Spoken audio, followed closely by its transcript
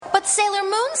Sailor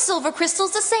Moon's silver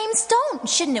crystal's the same stone.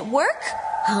 Shouldn't it work?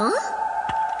 Huh?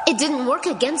 It didn't work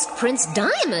against Prince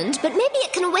Diamond, but maybe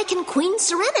it can awaken Queen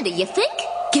Serenity, you think?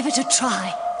 Give it a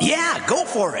try. Yeah, go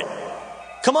for it.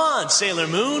 Come on, Sailor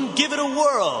Moon, give it a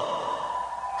whirl.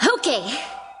 Okay.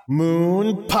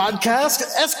 Moon Podcast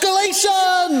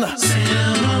Escalation!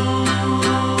 Sailor Moon.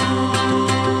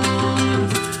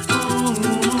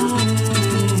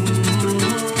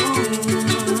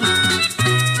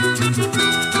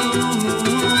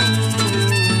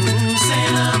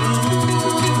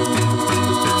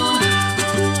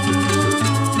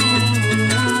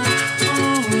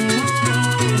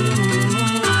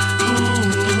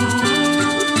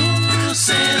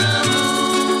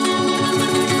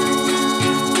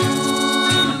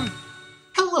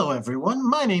 Everyone,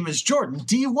 my name is Jordan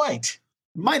D. White.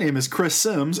 My name is Chris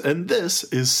Sims, and this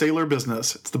is Sailor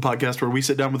Business. It's the podcast where we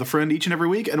sit down with a friend each and every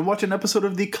week and watch an episode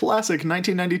of the classic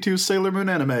 1992 Sailor Moon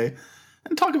anime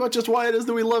and talk about just why it is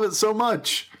that we love it so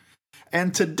much.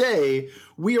 And today,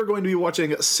 we are going to be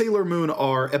watching Sailor Moon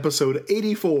R episode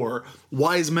 84,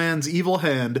 Wise Man's Evil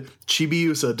Hand,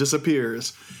 Chibiusa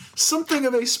Disappears. Something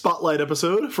of a spotlight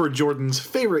episode for Jordan's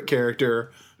favorite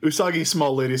character, Usagi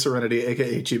Small Lady Serenity,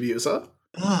 aka Chibiusa.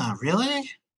 Really?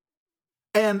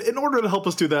 And in order to help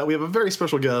us do that, we have a very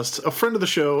special guest, a friend of the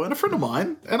show, and a friend of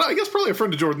mine, and I guess probably a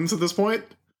friend of Jordan's at this point.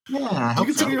 Yeah, do you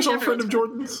consider yourself a friend of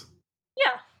Jordan's?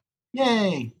 Yeah.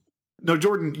 Yay. No,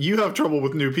 Jordan, you have trouble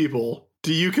with new people.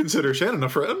 Do you consider Shannon a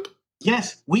friend?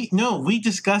 Yes, we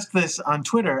discussed this on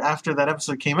Twitter after that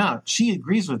episode came out. She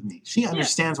agrees with me. She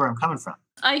understands where I'm coming from.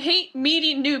 I hate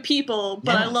meeting new people,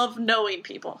 but I love knowing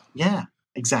people. Yeah,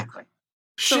 exactly.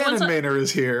 Shannon Maynor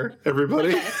is here, everybody.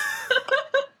 Okay.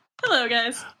 Hello,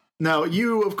 guys. Now,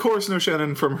 you, of course, know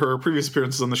Shannon from her previous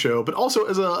appearances on the show, but also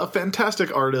as a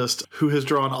fantastic artist who has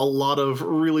drawn a lot of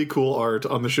really cool art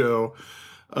on the show.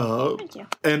 Thank you.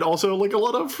 And also, like, a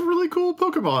lot of really cool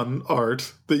Pokemon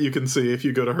art that you can see if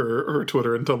you go to her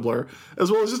Twitter and Tumblr,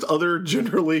 as well as just other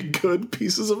generally good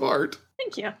pieces of art.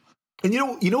 Thank you. And you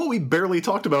know what we barely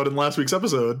talked about in last week's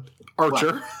episode?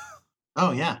 Archer. What?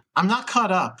 Oh, yeah. I'm not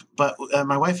caught up, but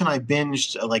my wife and I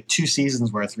binged like 2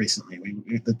 seasons worth recently.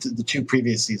 The 2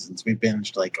 previous seasons we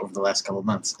binged like over the last couple of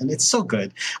months, and it's so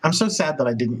good. I'm so sad that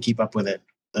I didn't keep up with it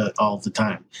all the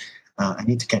time. I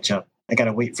need to catch up. I got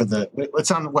to wait for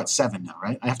it's on, 7 now,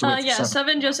 right? I have to wait for 7.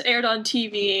 7 just aired on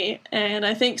TV, and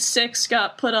I think 6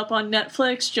 got put up on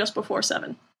Netflix just before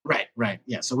 7. Right.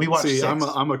 Yeah, so we watched 6.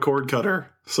 I'm a cord cutter,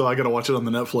 so I got to watch it on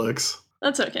the Netflix.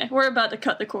 That's okay. We're about to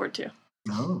cut the cord, too.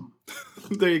 Oh.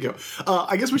 There you go.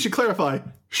 I guess we should clarify.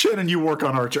 Shannon, you work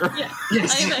on Archer. Yeah.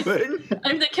 Yes.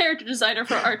 I'm the character designer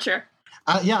for Archer.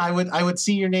 Yeah, I would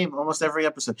see your name almost every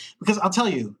episode. Because I'll tell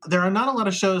you, there are not a lot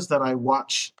of shows that I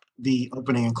watch the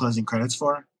opening and closing credits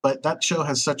for, but that show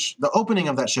has the opening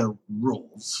of that show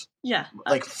rules. Yeah.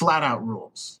 Like flat out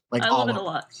rules. Like I love it a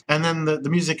lot. And then the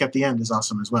music at the end is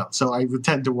awesome as well. So I would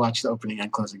tend to watch the opening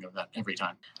and closing of that every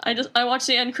time. I watch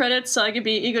the end credits so I could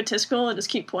be egotistical and just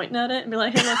keep pointing at it and be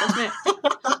like, hey, look, that's me.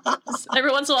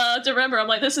 Every once in a while I have to remember, I'm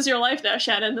like, this is your life now,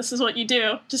 Shannon. This is what you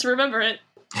do. Just remember it.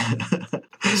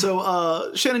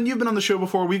 So, Shannon, you've been on the show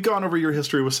before. We've gone over your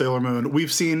history with Sailor Moon.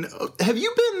 We've seen... Have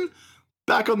you been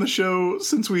back on the show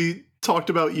since we talked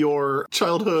about your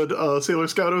childhood Sailor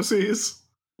Scout OCs?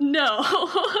 No.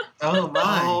 Oh,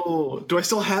 my. Oh, do I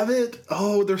still have it?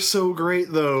 Oh, they're so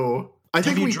great, though. I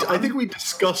think we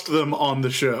discussed them on the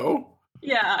show.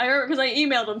 Yeah, I remember because I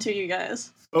emailed them to you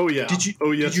guys. Oh, yeah. Did you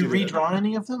redraw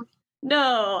any of them?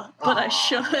 No, but I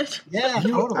should. Yeah,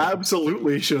 you totally.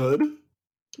 Absolutely should.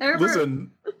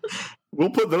 Listen, we'll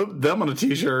put them on a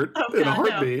t-shirt in a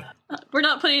heartbeat. No. We're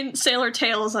not putting Sailor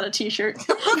Tails on a t-shirt.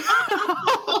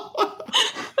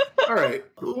 All right.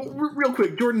 Real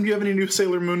quick, Jordan, do you have any new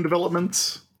Sailor Moon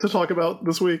developments to talk about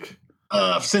this week?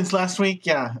 Since last week,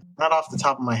 yeah. Not off the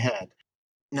top of my head.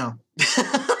 No.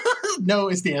 No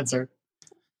is the answer.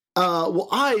 Well,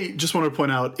 I just want to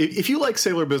point out, if you like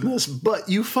Sailor Business, but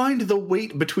you find the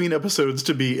wait between episodes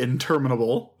to be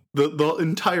interminable the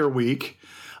entire week,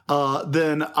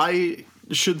 then I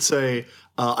should say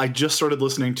I just started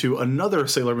listening to another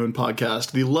Sailor Moon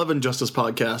podcast, the Love and Justice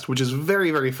podcast, which is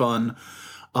very, very fun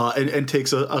and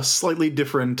takes a slightly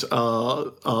different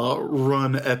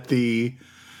run at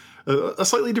a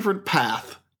slightly different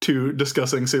path to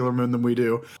discussing Sailor Moon than we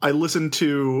do. I listened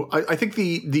to, I think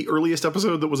the earliest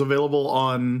episode that was available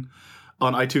on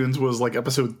iTunes was like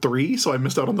episode 3, so I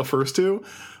missed out on the first 2.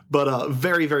 But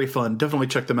very, very fun. Definitely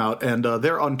check them out. And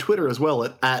they're on Twitter as well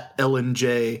at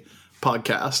LNJ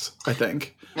Podcast, I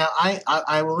think. Now,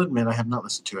 I will admit I have not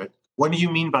listened to it. What do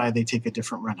you mean by they take a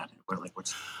different run at it? Or like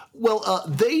what's... Well,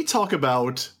 they talk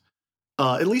about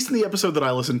at least in the episode that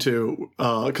I listened to,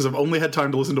 because I've only had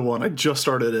time to listen to one, I just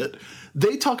started it,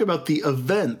 they talk about the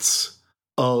events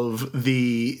of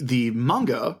the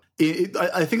manga.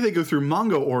 I think they go through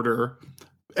manga order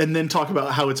and then talk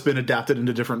about how it's been adapted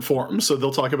into different forms. So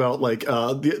they'll talk about, like,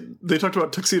 they talked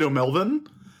about Tuxedo Melvin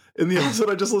in the episode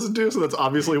I just listened to, so that's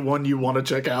obviously one you want to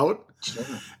check out. Sure.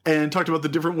 And talked about the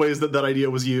different ways that idea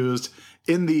was used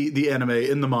in the anime,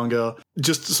 in the manga.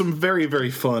 Just some very,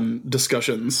 very fun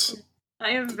discussions.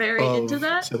 I am very into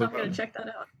that, so I'm going to check that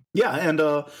out. Yeah, and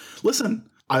listen,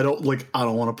 I don't want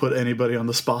to put anybody on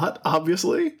the spot,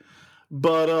 obviously,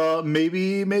 but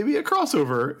maybe a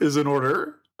crossover is in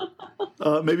order.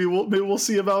 Maybe we'll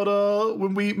see about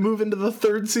when we move into the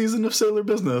 3rd season of Sailor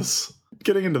Business.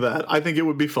 Getting into that, I think it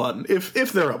would be fun if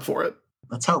they're up for it.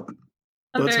 Let's hope.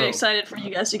 I'm very excited for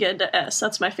you guys to get into S.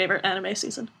 That's my favorite anime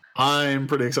season. I'm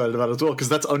pretty excited about it as well, because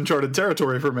that's uncharted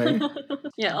territory for me.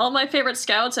 Yeah, all my favorite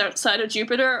scouts outside of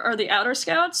Jupiter are the outer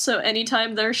scouts, so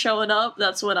anytime they're showing up,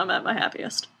 that's when I'm at my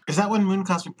happiest. Is that when Moon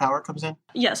Cosmic Power comes in?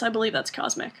 Yes, I believe that's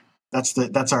Cosmic.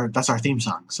 That's our theme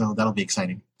song, so that'll be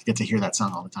exciting to get to hear that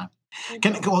song all the time.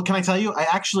 Can I tell you, I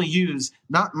actually use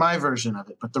not my version of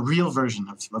it, but the real version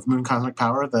of Moon Cosmic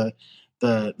Power. The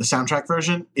soundtrack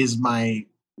version is my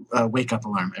wake up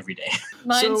alarm every day.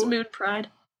 Mine's Moon Pride.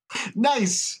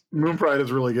 Nice. Moon Pride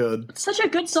is really good. It's such a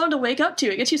good song to wake up to.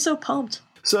 It gets you so pumped.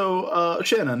 So,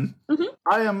 Shannon,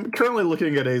 I am currently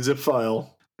looking at a zip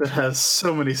file that has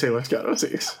so many Sailor Scout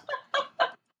OCs.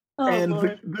 Oh, and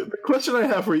Lord. the question I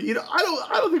have for you,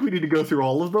 I don't think we need to go through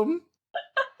all of them,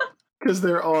 because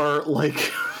there are like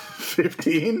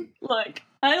 15. Look,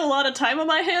 I had a lot of time on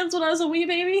my hands when I was a wee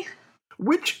baby.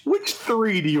 Which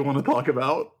 3 do you want to talk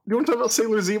about? Do you want to talk about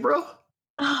Sailor Zebra?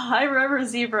 Oh, I remember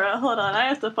Zebra. Hold on, I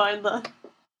have to find the.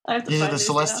 These are the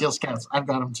Celestial Scouts. I've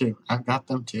got them too.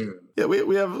 Yeah,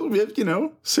 we have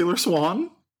Sailor Swan,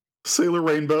 Sailor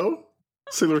Rainbow,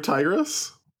 Sailor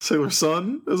Tigress, Sailor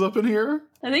Sun is up in here.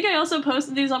 I think I also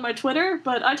posted these on my Twitter,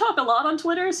 but I talk a lot on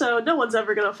Twitter, so no one's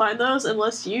ever going to find those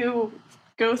unless you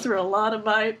go through a lot of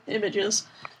my images.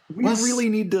 We really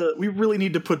need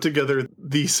to put together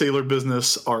the Sailor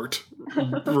Business art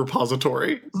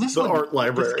repository, the art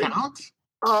library. Count?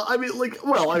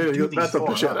 That's up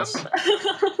to Shannon.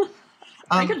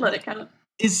 I could let it count.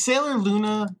 Is Sailor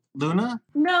Luna?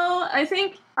 No, I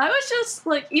think I was just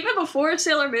even before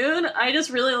Sailor Moon, I just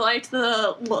really liked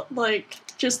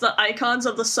just the icons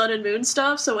of the sun and moon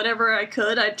stuff. So whenever I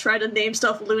could, I'd try to name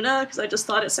stuff Luna because I just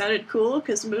thought it sounded cool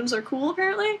because moons are cool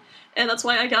apparently. And that's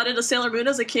why I got into Sailor Moon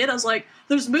as a kid. I was like,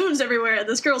 there's moons everywhere and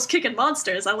this girl's kicking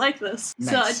monsters. I like this. Nice.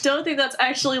 So I don't think that's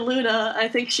actually Luna. I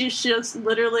think she's just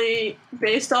literally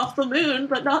based off the moon,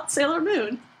 but not Sailor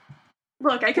Moon.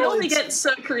 Look, I can only get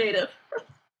so creative.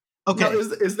 Okay. Now,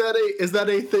 is that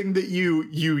a thing that you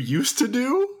used to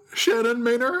do, Shannon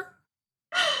Maynor?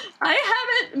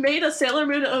 I haven't made a Sailor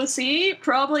Moon OC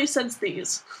probably since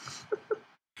these.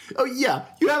 Oh yeah,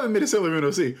 you haven't made a Sailor Moon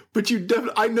OC, but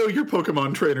I know your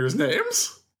Pokemon trainers'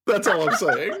 names. That's all I'm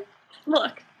saying.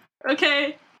 Look,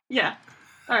 okay, yeah.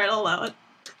 All right, I'll allow it.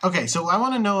 Okay, so I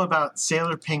want to know about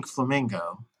Sailor Pink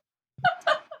Flamingo.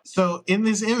 So in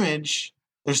this image,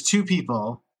 there's 2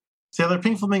 people. Sailor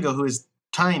Pink Flamingo, who is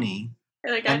tiny.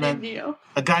 And a guy named Neo.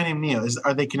 A guy named Neo.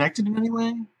 Are they connected in any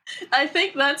way? I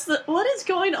think that's what is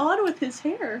going on with his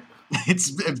hair?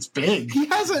 It's big. He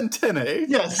has antennae.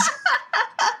 Yes.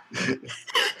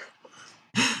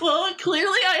 Well,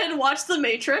 clearly I had watched The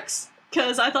Matrix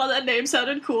because I thought that name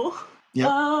sounded cool. Yep.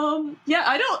 Yeah,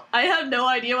 I have no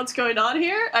idea what's going on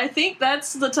here. I think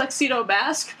that's the Tuxedo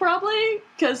Mask probably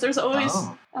because there's always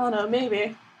I don't know,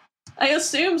 maybe. I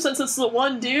assume since it's the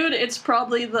one dude, it's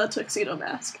probably the Tuxedo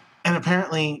Mask. And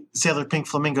apparently Sailor Pink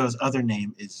Flamingo's other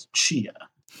name is Chia.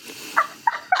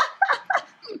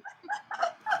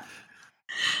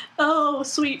 Oh,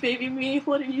 sweet baby me,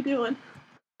 what are you doing?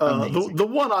 The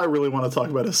one I really want to talk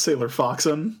about is Sailor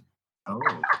Foxen. Oh.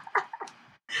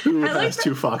 Who has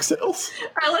 2 foxtails.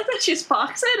 I like that she's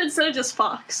Foxen instead of just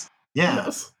Fox. Yeah.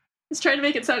 Yes. Just trying to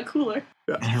make it sound cooler.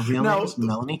 Yeah. And her real name is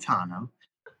Melanie Tano.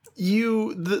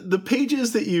 The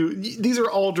pages that these are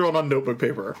all drawn on notebook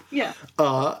paper. Yeah.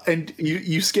 And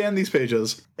you scan these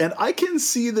pages, and I can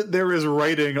see that there is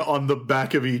writing on the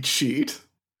back of each sheet.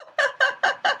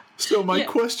 So my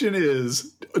question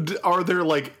is, are there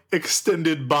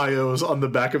extended bios on the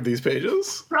back of these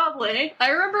pages? Probably. I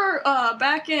remember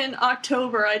back in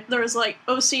October, there was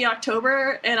OC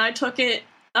October, and I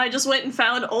just went and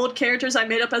found old characters I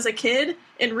made up as a kid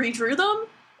and redrew them.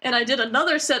 And I did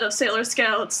another set of Sailor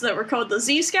Scouts that were called the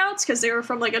Z Scouts because they were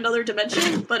from like another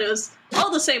dimension, but it was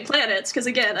all the same planets because,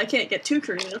 again, I can't get too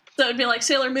creative. So it'd be like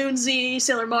Sailor Moon Z,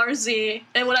 Sailor Mars Z.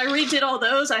 And when I redid all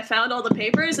those, I found all the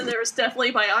papers and there was definitely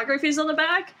biographies on the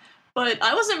back, but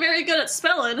I wasn't very good at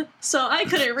spelling, so I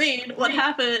couldn't read what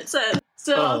half of it said.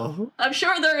 So I'm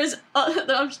sure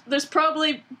there's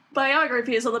probably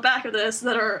biographies on the back of this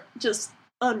that are just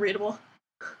unreadable.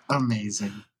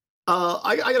 Amazing.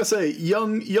 I gotta say,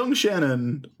 young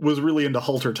Shannon was really into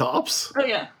halter tops. Oh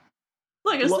yeah,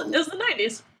 look, it was the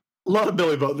 90s. A lot of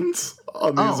belly buttons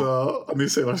on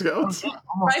these Sailor Scouts. Yeah,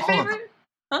 My favorite?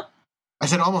 Huh? I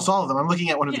said almost all of them. I'm looking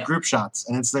at one of the group shots,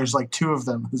 and there's like 2 of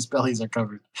them whose bellies are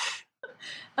covered.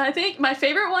 I think my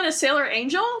favorite one is Sailor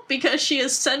Angel because she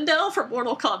is Sendel from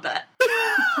Mortal Kombat.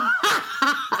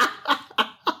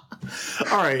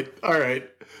 All right.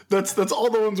 That's all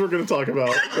the ones we're going to talk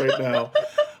about right now.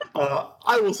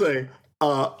 I will say,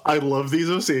 I love these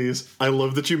OCs. I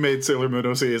love that you made Sailor Moon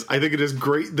OCs. I think it is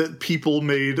great that people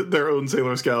made their own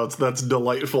Sailor Scouts. That's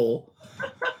delightful.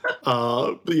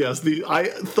 Yes,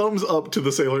 thumbs up to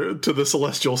the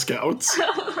Celestial Scouts.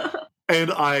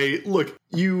 And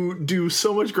you do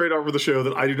so much great art for the show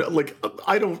that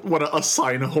I don't want to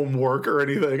assign homework or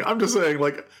anything. I'm just saying,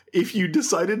 like, if you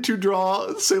decided to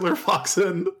draw Sailor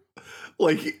Foxen,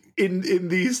 like, in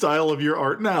the style of your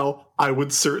art now, I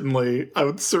would certainly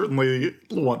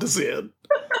want to see it.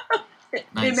 It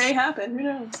may happen. Who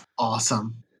knows?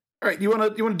 Awesome. All right, you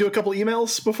want to do a couple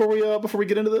emails before we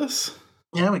get into this?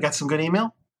 Yeah, we got some good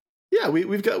email. Yeah,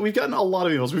 we've gotten a lot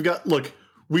of emails.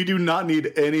 We do not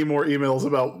need any more emails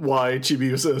about why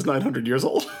Chibiusa is 900 years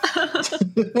old.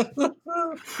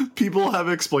 People have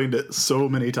explained it so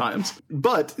many times.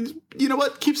 But, you know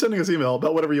what? Keep sending us email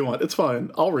about whatever you want. It's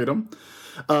fine. I'll read them.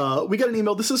 We got an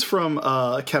email. This is from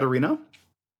Katarina,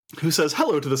 who says,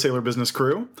 "Hello to the Sailor Business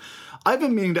crew. I've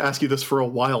been meaning to ask you this for a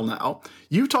while now.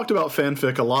 You've talked about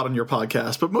fanfic a lot on your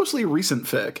podcast, but mostly recent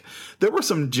fic. There were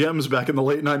some gems back in the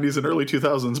late 90s and early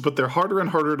 2000s, but they're harder and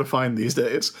harder to find these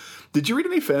days. Did you read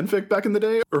any fanfic back in the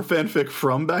day, or fanfic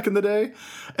from back in the day?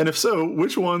 And if so,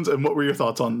 which ones and what were your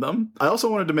thoughts on them? I also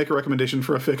wanted to make a recommendation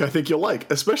for a fic I think you'll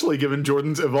like, especially given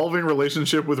Jordan's evolving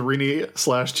relationship with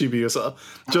Rini/Chibiusa,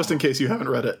 just in case you haven't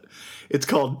read it. It's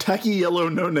called Tacky Yellow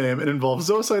No Name and involves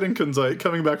Zoisite and Kunzite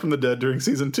coming back from the dead during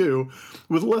Season 2,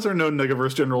 with lesser-known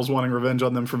Negaverse generals wanting revenge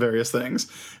on them for various things.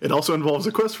 It also involves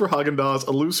a quest for Haagen-Dazs,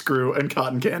 a loose screw, and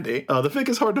cotton candy. The fic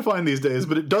is hard to find these days,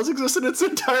 but it does exist in its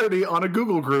entirety on a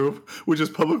Google group, which is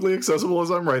publicly accessible as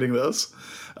I'm writing this.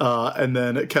 And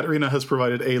then Katarina has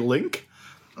provided a link,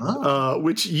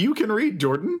 which you can read,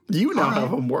 Jordan. You now have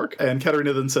homework. And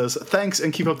Katarina then says, "Thanks,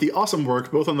 and keep up the awesome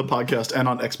work, both on the podcast and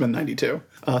on X-Men 92.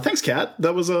 Thanks, Kat.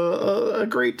 That was a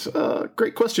great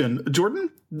question. Jordan,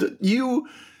 you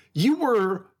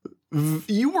were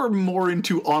more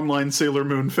into online Sailor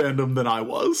Moon fandom than I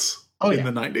was in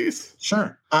the 90s.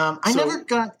 Sure. I never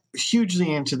got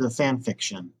hugely into the fan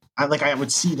fiction. I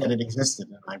would see that it existed,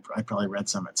 and I probably read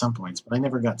some at some points, but I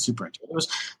never got super into it.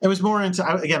 It was more into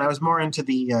I was more into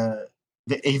the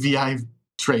AVI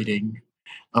trading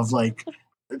of like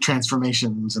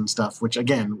transformations and stuff, which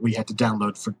again we had to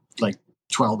download for like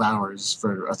 12 hours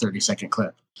for a 30-second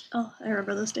clip. Oh, I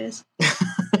remember those days.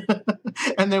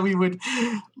 And then we would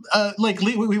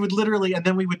we would literally, and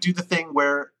then we would do the thing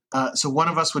where so one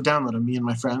of us would download them, me and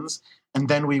my friends, and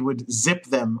then we would zip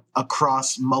them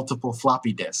across multiple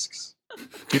floppy disks.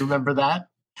 Do you remember that?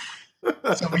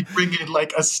 So we'd bring in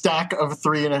like a stack of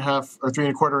 3.5 or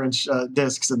 3.25 inch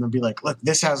discs, and then be like, "Look,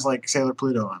 this has like Sailor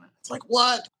Pluto on it." It's like,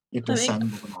 what? You have to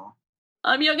assemble them all.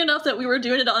 I'm young enough that we were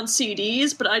doing it on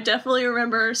CDs, but I definitely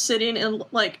remember sitting in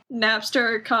like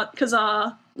Napster,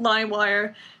 Kazaa,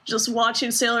 LimeWire, just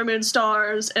watching Sailor Moon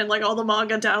Stars and like all the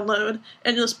manga download,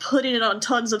 and just putting it on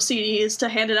tons of CDs to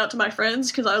hand it out to my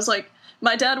friends, because I was like,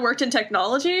 my dad worked in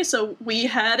technology, so we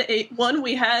had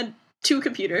 2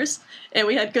 computers, and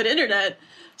we had good internet,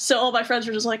 so all my friends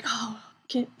were just like, "Oh,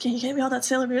 can you get me all that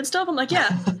Sailor Moon stuff?" I'm like,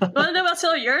 "Yeah." Want to know about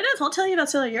Sailor Uranus? I'll tell you about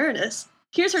Sailor Uranus.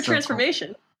 Here's her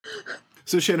transformation. Cool.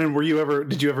 So Shannon,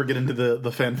 did you ever get into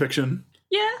the fan fiction?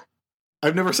 Yeah.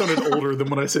 I've never sounded older than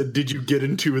when I said, "Did you get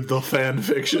into the fan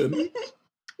fiction?"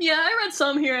 Yeah, I read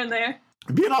some here and there.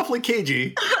 Being awfully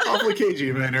cagey,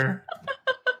 Manor.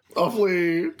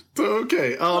 Awfully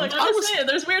okay. Look, I'm just saying,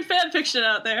 there's weird fan fiction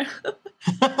out there.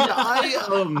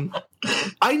 Yeah,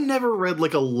 I never read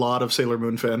like a lot of Sailor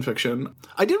Moon fan fiction.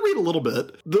 I did read a little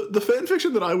bit. The fan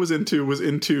fiction that I was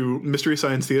into Mystery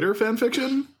Science Theater fan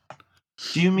fiction.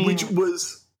 Do you mean which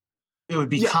was It would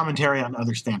be commentary on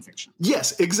other fan fiction.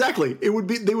 Yes, exactly. It would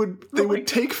be they would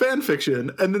take fan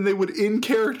fiction and then they would in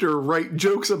character write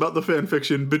jokes about the fan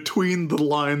fiction between the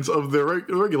lines of their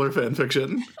regular fan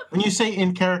fiction. When you say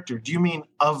in character, do you mean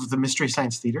of the Mystery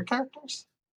Science Theater characters?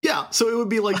 Yeah, so it would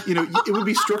be like, you know, it would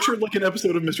be structured like an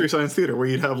episode of Mystery Science Theater where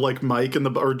you'd have like Mike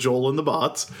or Joel and the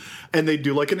bots, and they'd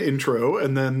do like an intro,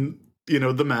 and then, you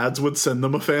know, the Mads would send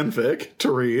them a fanfic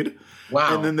to read.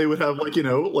 Wow. And then they would have like, you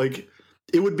know, like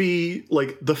it would be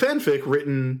like the fanfic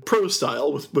written prose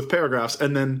style with paragraphs,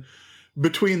 and then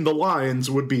between the lines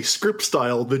would be script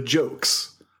style, the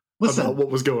jokes about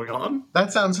what was going on.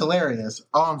 That sounds hilarious.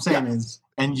 All I'm saying is,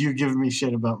 and you giving me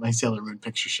shit about my Sailor Moon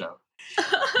picture show.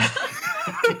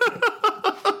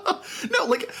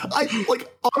 No,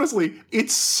 honestly,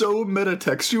 it's so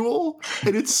metatextual,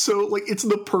 and it's so like it's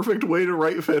the perfect way to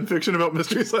write fan fiction about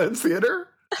Mystery Science Theater.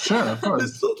 Sure, of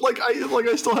course.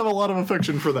 I still have a lot of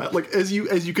affection for that. Like as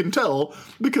you can tell,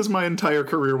 because my entire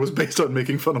career was based on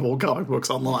making fun of old comic books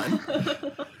online.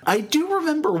 I do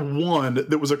remember one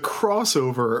that was a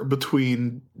crossover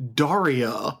between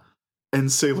Daria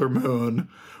and Sailor Moon,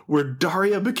 where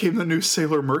Daria became the new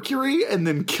Sailor Mercury and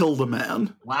then killed a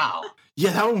man. Wow.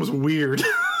 Yeah, that one was weird.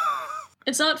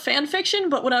 It's not fan fiction,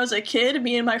 but when I was a kid,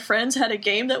 me and my friends had a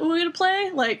game that we would play,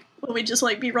 like, when we'd just,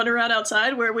 like, be running around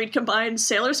outside, where we'd combine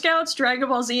Sailor Scouts, Dragon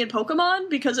Ball Z, and Pokemon,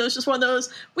 because it was just one of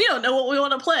those, we don't know what we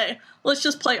want to play. Let's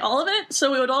just play all of it.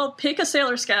 So we would all pick a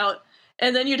Sailor Scout,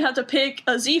 and then you'd have to pick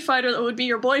a Z Fighter that would be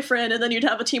your boyfriend, and then you'd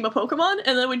have a team of Pokemon,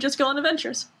 and then we'd just go on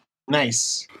adventures.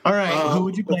 Nice. All right, who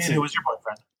would you play and who was your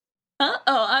boyfriend? Oh,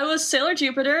 I was Sailor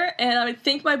Jupiter, and I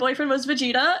think my boyfriend was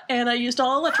Vegeta, and I used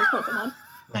all electric Pokemon.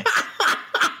 Nice.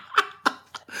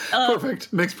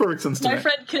 Perfect. Makes perfect sense to me. My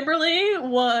friend Kimberly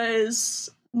was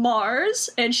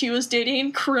Mars, and she was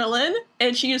dating Krillin,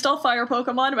 and she used all fire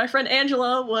Pokemon. And my friend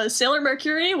Angela was Sailor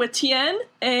Mercury with Tien,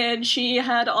 and she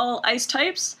had all ice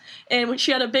types, and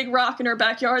she had a big rock in her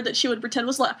backyard that she would pretend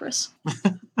was Lapras.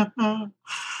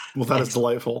 Well, that is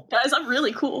delightful. Guys, I'm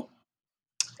really cool.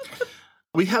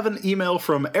 We have an email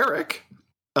from Eric,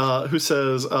 who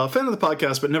says, fan of the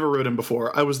podcast, but never wrote in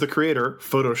before. I was the creator,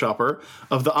 Photoshopper,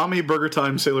 of the Ami Burger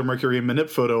Time Sailor Mercury Manip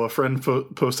photo a friend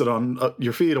posted on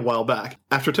your feed a while back.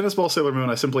 After Tennis Ball Sailor Moon,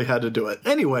 I simply had to do it.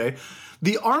 Anyway,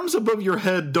 the arms above your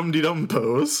head dum-de-dum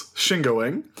pose,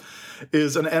 shingoing,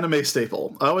 is an anime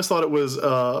staple. I always thought it was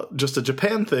just a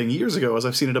Japan thing years ago, as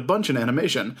I've seen it a bunch in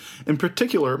animation. In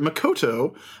particular,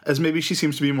 Makoto, as maybe she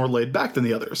seems to be more laid back than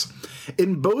the others.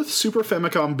 In both Super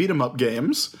Famicom beat-em-up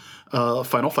games,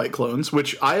 Final Fight clones,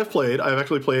 which I have played. I've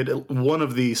actually played one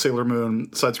of the Sailor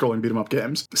Moon side-scrolling beat-em-up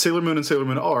games. Sailor Moon and Sailor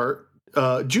Moon R,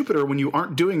 Jupiter, when you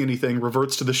aren't doing anything,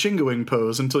 reverts to the shingoing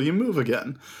pose until you move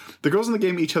again. The girls in the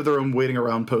game each have their own waiting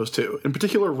around pose too. In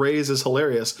particular, Ray's is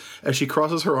hilarious as she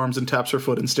crosses her arms and taps her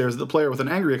foot and stares at the player with an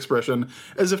angry expression,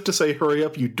 as if to say, "Hurry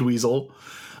up, you dweezil."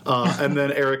 And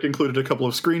then Eric included a couple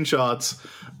of screenshots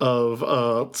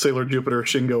of Sailor Jupiter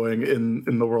shingoing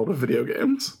in the world of video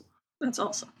games. That's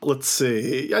awesome. Let's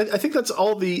see. I think that's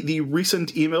all the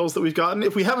recent emails that we've gotten.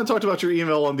 If we haven't talked about your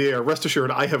email on the air, rest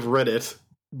assured I have read it,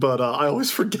 but I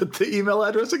always forget the email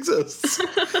address exists.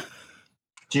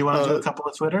 Do you want to do a couple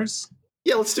of Twitters?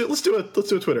 Yeah, let's do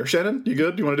a Twitter. Shannon, you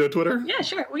good? Do you want to do a Twitter? Yeah,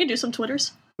 sure. We can do some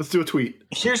Twitters. Let's do a tweet.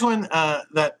 Here's one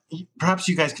that perhaps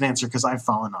you guys can answer because I've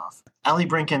fallen off. Allie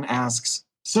Brinken asks,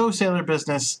 so Sailor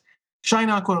Business, Shine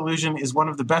Aqua Illusion is one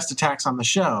of the best attacks on the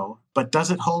show, but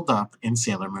does it hold up in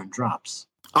Sailor Moon Drops?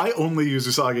 I only use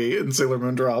Usagi in Sailor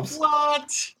Moon Drops.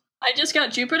 What? I just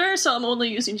got Jupiter, so I'm only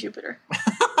using Jupiter.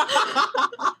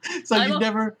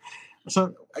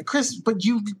 So, Chris, but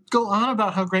you go on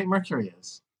about how great Mercury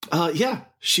is. Yeah,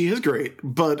 she is great.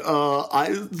 But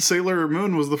Sailor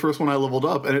Moon was the first one I leveled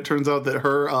up, and it turns out that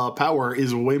her power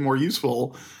is way more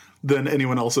useful than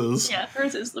anyone else's. Yeah,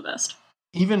 hers is the best.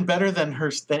 Even better than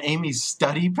Amy's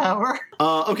study power?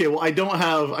 Okay, well, I don't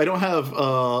have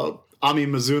Ami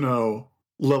Mizuno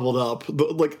leveled up.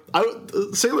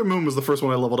 Sailor Moon was the first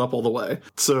one I leveled up all the way,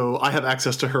 so I have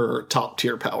access to her top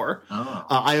tier power. Oh.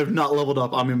 I have not leveled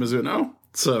up Ami Mizuno,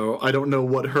 so I don't know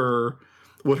what her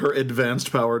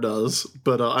advanced power does,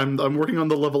 but I'm working on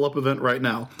the level up event right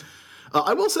now.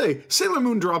 I will say Sailor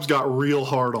Moon Drops got real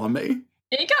hard on me.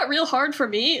 It got real hard for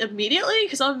me immediately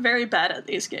because I'm very bad at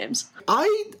these games.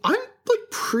 I'm like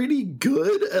pretty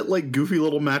good at like goofy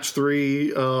little match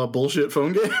 3 bullshit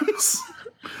phone games.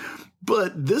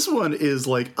 But this one is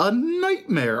like a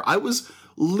nightmare. I was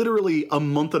literally a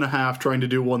month and a half trying to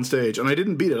do one stage, and I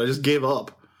didn't beat it. I just gave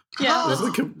up. Yeah.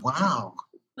 Wow.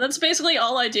 That's basically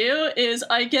all I do is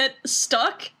I get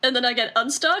stuck, and then I get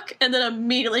unstuck, and then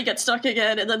immediately get stuck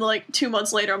again, and then like 2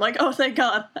 months later, I'm like, oh, thank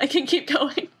God, I can keep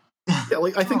going. Yeah,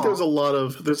 like I think there's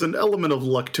an element of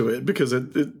luck to it because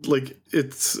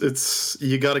it's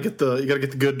you gotta get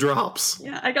the good drops.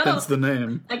 Yeah, That's the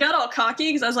name. I got all cocky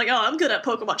because I was like, oh, I'm good at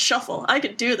Pokemon Shuffle. I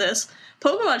can do this.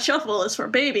 Pokemon Shuffle is for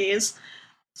babies.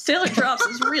 Sailor Drops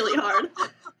is really hard.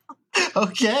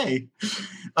 Okay.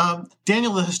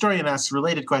 Daniel the Historian asks a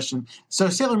related question. So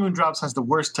Sailor Moon Drops has the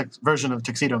worst version of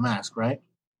Tuxedo Mask, right?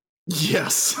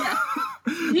 Yes. Yeah.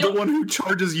 The one who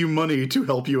charges you money to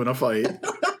help you in a fight.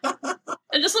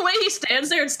 And just the way he stands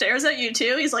there and stares at you,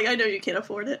 too, he's like, I know you can't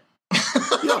afford it.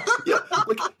 Yeah.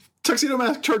 Like, Tuxedo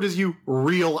Mask charges you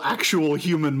real, actual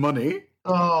human money.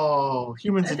 Oh,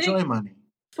 humans enjoy money.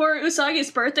 For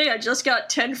Usagi's birthday, I just got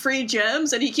 10 free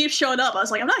gems, and he keeps showing up. I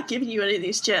was like, I'm not giving you any of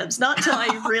these gems. Not until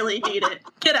I really need it.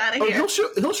 Get out of here.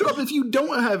 He'll show up if you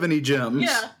don't have any gems.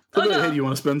 Yeah. Hey, do you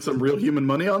want to spend some real human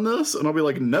money on this? And I'll be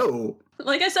like, no.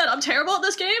 Like I said, I'm terrible at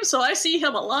this game, so I see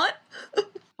him a lot.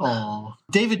 Oh.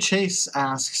 David Chase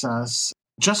asks us,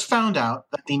 just found out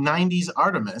that the 90s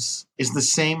Artemis is the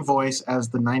same voice as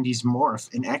the 90s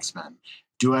Morph in X-Men.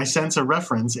 Do I sense a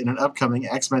reference in an upcoming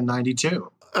X-Men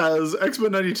 92? As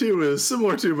X-Men 92 is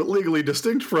similar to, but legally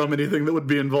distinct from anything that would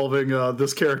be involving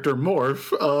this character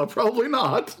Morph, probably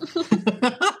not.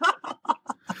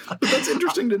 But that's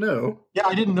interesting to know. Yeah,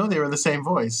 I didn't know they were the same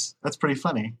voice. That's pretty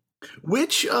funny.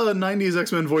 Which 90s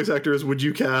X-Men voice actors would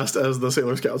you cast as the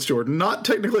Sailor Scouts, Jordan? Not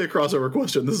technically a crossover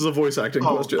question. This is a voice acting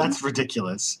question. That's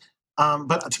ridiculous.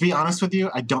 But to be honest with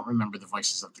you, I don't remember the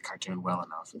voices of the cartoon well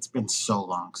enough. It's been so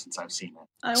long since I've seen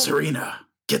it. Serena,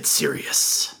 get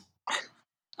serious.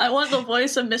 I want the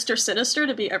voice of Mr. Sinister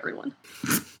to be everyone.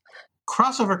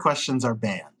 Crossover questions are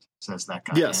banned, says that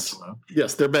guy. Yes. Angelo.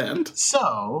 Yes, they're banned.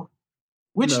 So,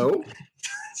 which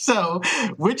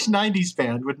 90s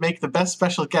band would make the best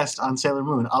special guest on Sailor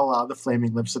Moon, a la the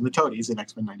Flaming Lips and the Toadies in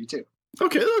X-Men 92?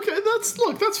 Okay,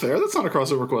 that's fair. That's not a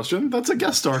crossover question. That's a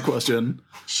guest star question.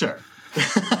 Sure.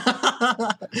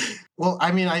 Well,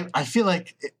 I mean, I feel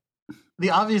like the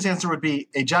obvious answer would be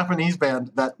a Japanese band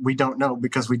that we don't know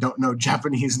because we don't know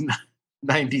Japanese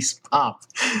 90s pop.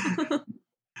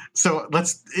 So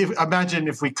imagine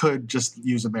if we could just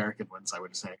use American ones, I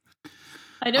would say.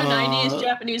 I know 90s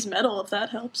Japanese metal, if that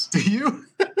helps. Do you?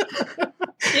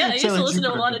 Yeah, I used to listen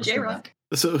to a lot of J-rock.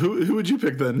 So who would you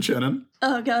pick then, Shannon?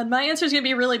 Oh god, my answer is going to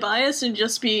be really biased and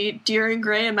just be Deering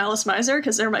Gray and Malice Miser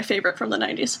because they're my favorite from the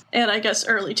 90s and I guess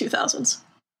early 2000s.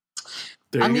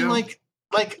 There you go.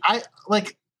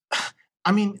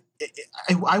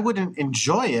 I wouldn't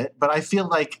enjoy it, but I feel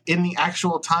like in the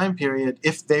actual time period,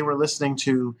 if they were listening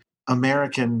to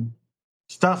American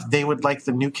stuff, they would like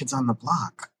the New Kids on the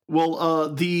Block.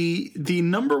 Well, the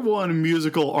number one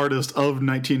musical artist of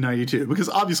 1992, because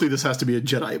obviously this has to be a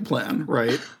Jedi plan,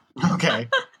 right? Okay.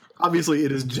 Obviously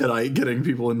it is Jedi getting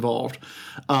people involved.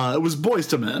 It was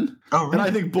Boyz II Men. Oh, really? And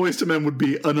I think Boyz II Men would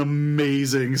be an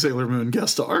amazing Sailor Moon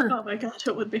guest star. Oh my god,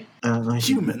 it would be.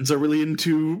 Humans are really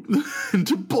into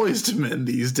Boyz II Men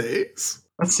these days.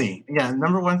 Let's see. Yeah,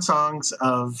 number one songs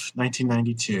of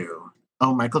 1992.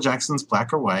 Oh, Michael Jackson's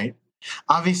Black or White.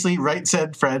 Obviously, Right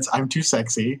Said Fred's I'm Too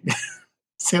Sexy.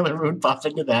 Sailor Moon pop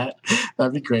into that.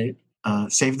 That'd be great.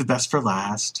 Save the Best for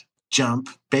Last. Jump.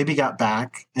 Baby Got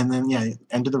Back. And then,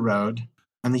 End of the Road.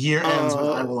 And the year ends with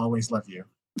I Will Always Love You.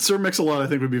 Sir Mix-a-Lot, I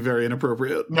think, would be very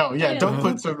inappropriate. No, don't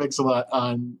put Sir Mix-a-Lot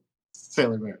on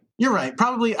Sailor Moon. You're right.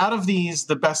 Probably out of these,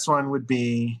 the best one would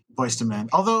be Boyz II Men.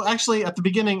 Although, actually, at the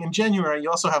beginning, in January,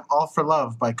 you also have All for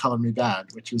Love by Color Me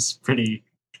Bad, which was pretty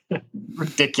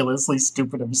ridiculously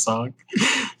stupid of a song.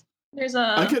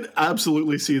 I could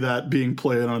absolutely see that being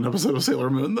played on an episode of Sailor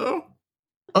Moon, though.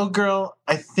 Oh, girl,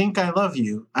 I think I love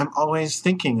you. I'm always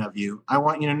thinking of you. I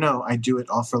want you to know I do it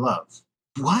all for love.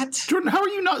 What? Jordan, how are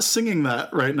you not singing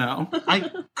that right now? I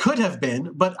could have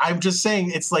been, but I'm just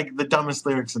saying it's like the dumbest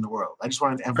lyrics in the world. I just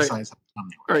wanted to emphasize how dumb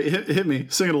they were. All right, hit me.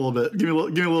 Sing it a little bit. Give me a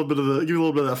little bit of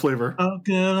that flavor. Oh,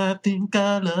 girl, I think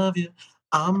I love you.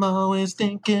 I'm always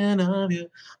thinking of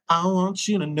you. I want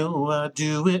you to know I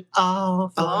do it all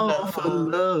for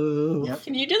love. Yep.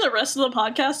 Can you do the rest of the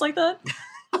podcast like that?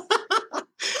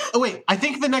 Oh, wait. I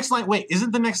think the next line... Wait,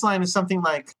 isn't the next line is something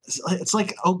like... It's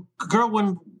like, oh, girl,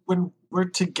 when we're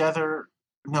together...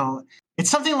 No. It's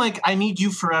something like, I need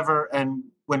you forever and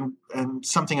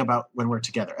something about when we're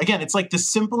together. Again, it's like the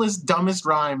simplest, dumbest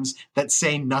rhymes that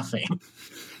say nothing.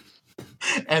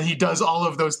 And he does all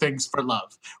of those things for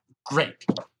love. Great.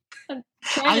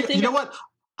 You know what?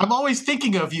 I'm always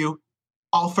thinking of you,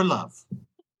 all for love.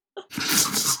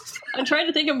 I'm trying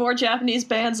to think of more Japanese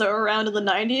bands that were around in the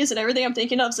 90s, and everything I'm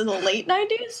thinking of is in the late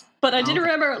 90s. But I did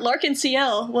remember Larkin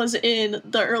CL was in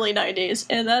the early 90s,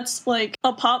 and that's like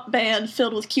a pop band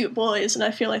filled with cute boys, and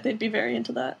I feel like they'd be very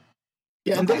into that.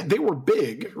 Yeah, and they were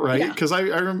big, right? Because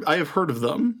I have heard of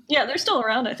them. Yeah, they're still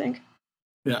around, I think.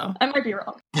 Yeah. I might be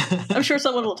wrong. I'm sure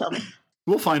someone will tell me.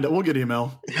 We'll find out. We'll get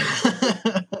email.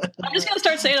 I'm just going to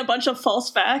start saying a bunch of false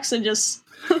facts and just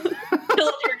fill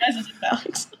up your guys'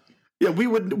 inbox. Yeah, we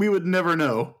would never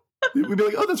know. We'd be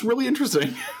like, oh, that's really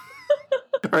interesting.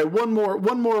 All right, one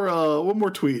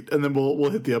more tweet, and then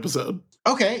we'll hit the episode.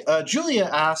 Okay, Julia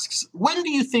asks, when do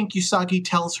you think Usagi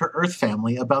tells her Earth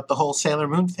family about the whole Sailor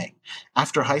Moon thing?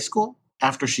 After high school?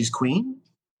 After she's queen?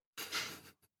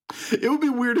 It would be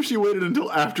weird if she waited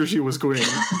until after she was queen.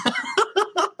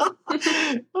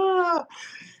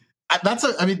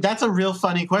 That's a real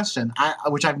funny question,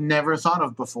 which I've never thought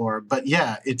of before. But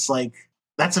yeah, it's like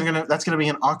that's gonna be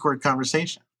an awkward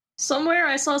conversation. Somewhere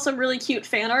I saw some really cute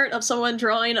fan art of someone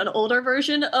drawing an older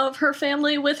version of her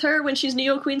family with her when she's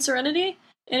Neo Queen Serenity,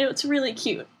 and it's really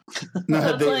cute. Now,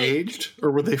 had they aged,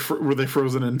 or were they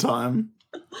frozen in time?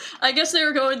 I guess they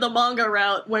were going the manga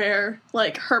route where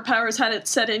like her powers hadn't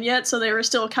set in yet, so they were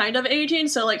still kind of aging.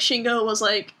 So like Shingo was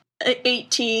like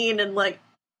 18, and like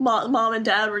mom and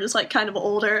dad were just like kind of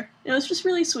older. It was just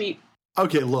really sweet.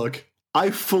 Okay, look,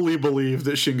 I fully believe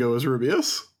that Shingo is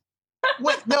Rubius.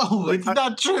 What? No, it's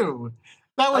not true.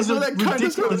 That was that kind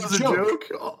of was a joke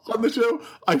on the show.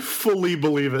 I fully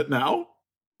believe it now.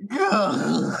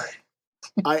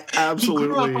 I absolutely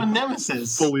he grew up on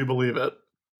Nemesis. Fully believe it.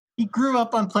 He grew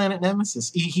up on planet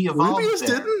Nemesis. He evolved. Rubius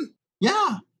there. didn't?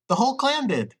 Yeah, the whole clan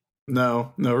did.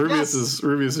 No, Rubius is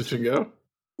Shingo.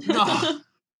 No.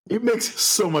 It makes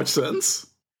so much sense.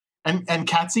 And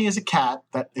Katsy is a cat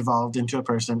that evolved into a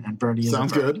person, and Birdie is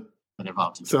sounds a bird good. that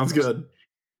evolved into sounds a person. Good.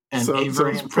 And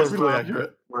Avery sounds and perfectly Prism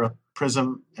accurate. were a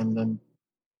Prism and then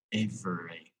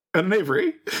Avery. And an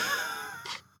Avery.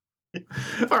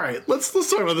 All right, let's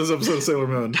talk about this episode of Sailor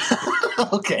Moon.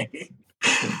 Okay.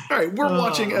 All right, we're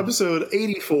watching episode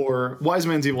 84, Wise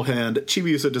Man's Evil Hand,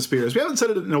 Chibiusa Disappears. We haven't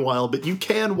said it in a while, but you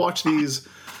can watch these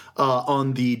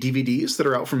on the DVDs that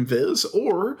are out from Viz,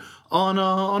 or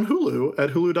on Hulu at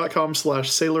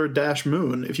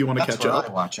hulu.com/sailor-moon if you want to catch up.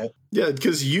 I watch it. Yeah,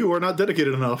 because you are not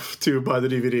dedicated enough to buy the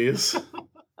DVDs.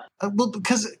 Well,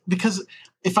 because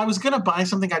if I was going to buy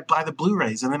something, I'd buy the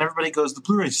Blu-rays, and then everybody goes, the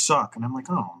Blu-rays suck. And I'm like,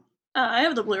 oh. I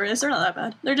have the Blu-rays. They're not that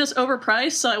bad. They're just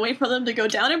overpriced, so I wait for them to go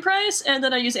down in price, and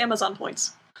then I use Amazon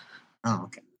points. Oh,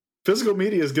 okay. Physical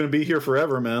media is going to be here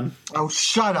forever, man. Oh,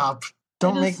 shut up.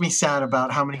 Don't make me sad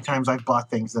about how many times I've bought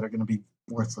things that are going to be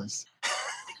worthless.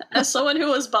 As someone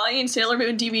who was buying Sailor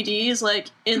Moon DVDs like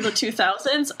in the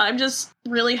 2000s, I'm just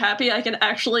really happy I can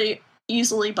actually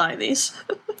easily buy these.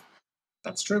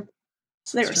 That's true.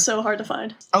 They were so hard to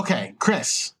find. Okay,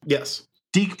 Chris. Yes.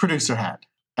 Deke producer hat.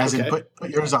 As in, put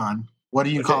yours on. What do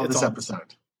you call this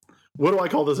episode? What do I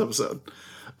call this episode?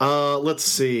 Let's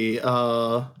see. Is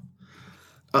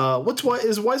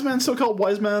Wise Man still called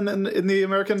Wise Man in the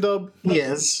American dub? He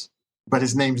is, but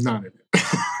his name's not in it.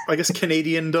 I guess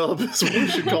Canadian dub is what we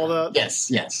should call that.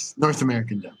 Yes. North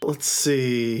American dub. Let's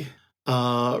see.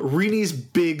 Rini's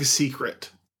Big Secret.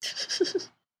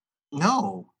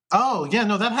 No. Oh, yeah,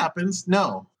 no, that happens.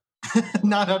 No.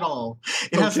 Not at all.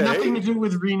 It has nothing to do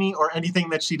with Rini or anything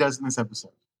that she does in this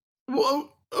episode.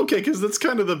 Well, okay, because that's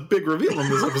kind of the big reveal in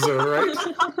this episode, right?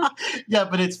 Yeah,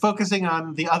 but it's focusing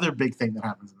on the other big thing that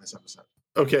happens in this episode.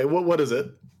 Okay, what is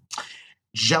it?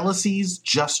 Jealousy's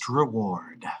just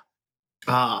reward.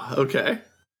 Ah, okay.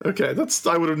 Okay,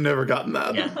 I would have never gotten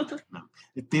that. Yeah. No.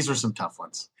 These are some tough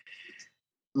ones.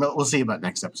 We'll see about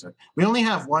next episode. We only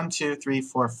have 1, 2, 3,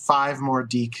 4, 5 more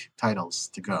Deke titles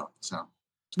to go. So,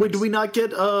 wait, do we not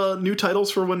get new titles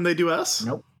for when they do S?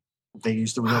 Nope. They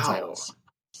use the real titles.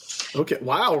 Okay.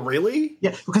 Wow. Really?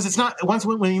 Yeah, because it's not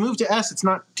when you move to S, it's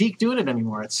not Deke doing it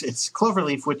anymore. It's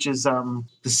Cloverleaf, which is the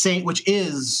same, which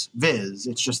is Viz.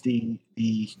 It's just the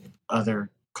other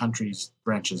countries'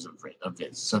 branches of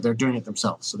Viz. So they're doing it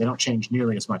themselves. So they don't change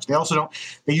nearly as much. They also don't.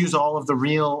 They use all of the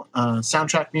real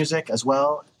soundtrack music as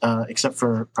well, except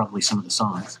for probably some of the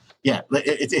songs. Yeah,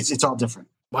 it's all different.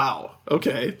 Wow.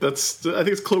 Okay. I think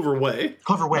it's Clover Way.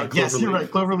 Clover Way. Yes, you're right.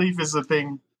 Cloverleaf is a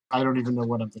thing. I don't even know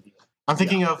what I'm thinking of. I'm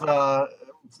thinking of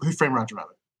Who Framed Roger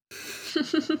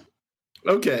Rabbit.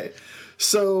 Okay.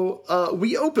 So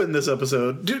we open this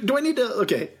episode. Do I need to...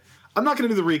 Okay. I'm not going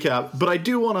to do the recap, but I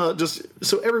do want to just...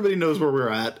 So everybody knows where we're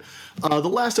at. The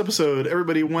last episode,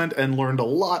 everybody went and learned a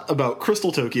lot about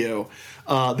Crystal Tokyo.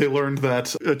 They learned that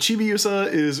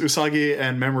Chibiusa is Usagi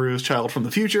and Mamoru's child from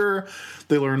the future.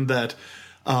 They learned that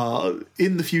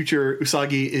In the future,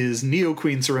 Usagi is Neo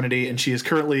Queen Serenity, and she is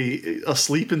currently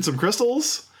asleep in some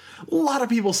crystals. A lot of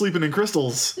people sleeping in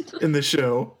crystals in this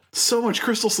show. So much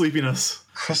crystal sleepiness.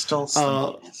 Crystal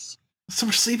sleepiness. So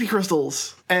much sleepy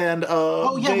crystals. And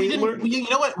we didn't. You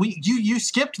know what? You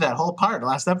skipped that whole part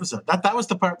last episode. That was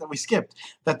the part that we skipped.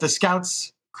 That the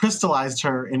scouts crystallized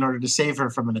her in order to save her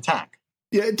from an attack.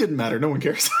 Yeah, it didn't matter. No one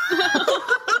cares.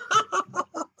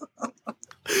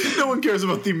 No one cares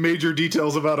about the major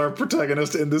details about our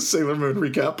protagonist in this Sailor Moon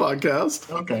recap podcast.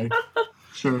 Okay,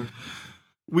 sure.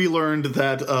 We learned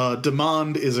that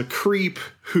Demand is a creep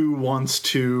who wants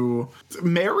to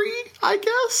marry, I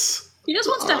guess? He just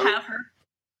wants to have her.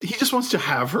 He just wants to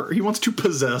have her. He wants to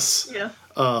possess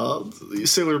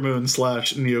Sailor Moon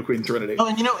 / Neo Queen Serenity. Oh,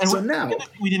 and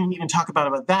we didn't even talk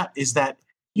about that, is that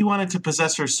he wanted to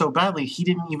possess her so badly, he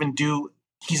didn't even do...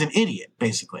 He's an idiot,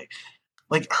 basically.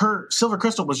 Like, her silver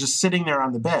crystal was just sitting there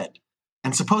on the bed.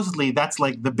 And supposedly that's,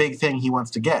 like, the big thing he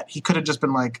wants to get. He could have just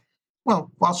been like,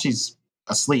 well, while she's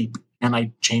asleep and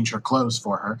I change her clothes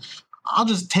for her, I'll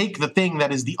just take the thing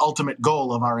that is the ultimate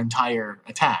goal of our entire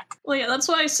attack. Well, yeah, that's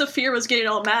why Saphir was getting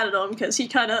all mad at him, because he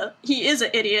is an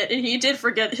idiot, and he did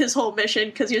forget his whole mission,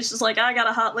 because he was just like, I got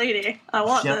a hot lady. I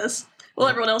want this. Well,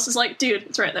 everyone else is like, dude,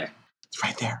 it's right there. It's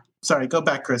right there. Sorry, go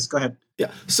back, Chris. Go ahead.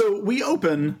 Yeah, so we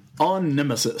open on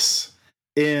Nemesis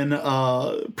in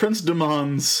Prince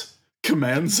Demand's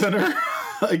command center,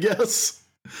 I guess.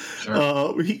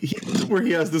 Sure. Where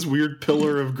he has this weird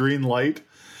pillar of green light.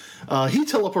 He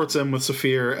teleports in with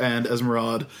Saphir and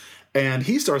Esmeralda, and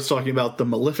he starts talking about the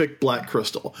Malefic Black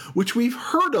Crystal, which we've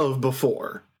heard of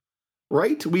before,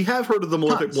 right? We have heard of the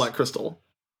Malefic Black Crystal.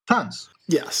 Tons.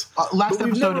 Yes. Last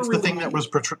episode, it's the thing that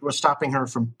was stopping her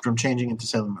from changing into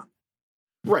Sailor Moon.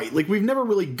 Right, like we've never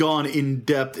really gone in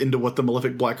depth into what the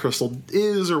Malefic Black Crystal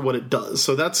is or what it does,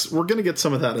 so we're going to get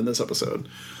some of that in this episode.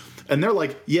 And they're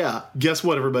like, yeah, guess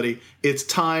what, everybody? It's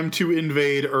time to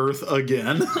invade Earth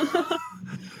again.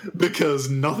 Because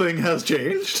nothing has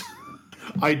changed.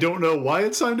 I don't know why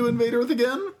it's time to invade Earth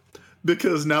again,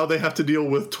 because now they have to deal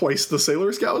with twice the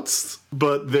Sailor Scouts,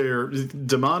 but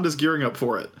Demand is gearing up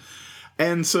for it.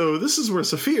 And so this is where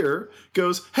Saphir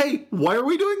goes, hey, why are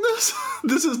we doing this?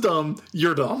 This is dumb.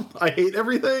 You're dumb. I hate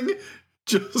everything.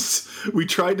 We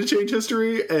tried to change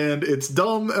history, and it's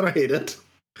dumb, and I hate it.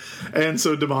 And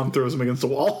so Demand throws him against a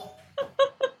wall.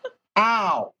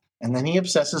 Ow! And then he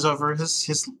obsesses over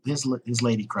his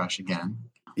lady crush again.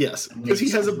 Yes, because he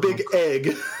has a big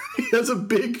egg. He has a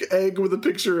big egg with a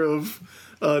picture of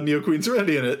Neo Queen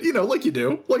Serenity in it. You know, like you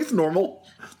do. Like it's normal.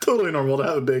 Totally normal to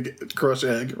have a big crush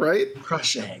egg, right?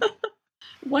 Crush egg.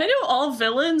 Why do all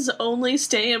villains only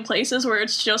stay in places where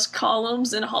it's just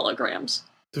columns and holograms?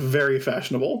 It's very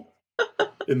fashionable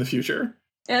in the future.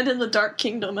 And in the Dark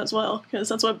Kingdom as well, because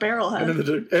that's what Beryl had.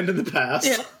 And in the past.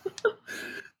 Yeah.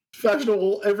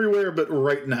 Fashionable everywhere but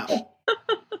right now.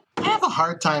 I have a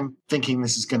hard time thinking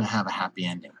this is going to have a happy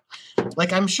ending.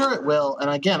 Like, I'm sure it will, and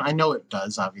again, I know it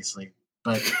does, obviously,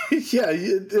 but... Yeah,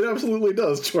 it absolutely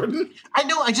does, Jordan. I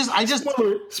know, I just...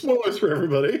 Spoilers for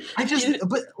everybody.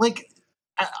 But, like,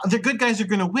 the good guys are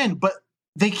going to win, but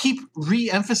they keep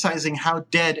re-emphasizing how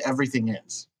dead everything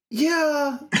is.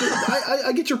 Yeah,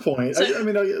 I get your point. So,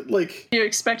 You're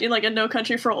expecting, like, a No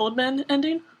Country for Old Men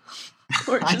ending?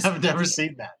 I have never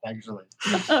seen that, actually.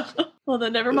 Well,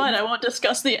 then never mind. I won't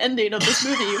discuss the ending of this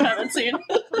movie you haven't seen.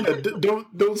 Yeah,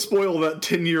 don't spoil that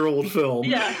 10-year-old film.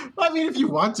 Yeah. I mean, if you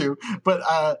want to, but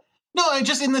no, I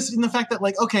just in the fact that,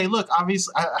 like, okay, look,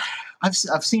 obviously, I've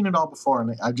seen it all before,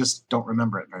 and I just don't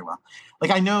remember it very well.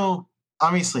 Like, I know,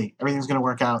 obviously, everything's going to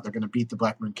work out. They're going to beat the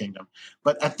Black Moon Kingdom,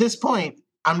 but at this point,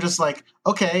 I'm just like,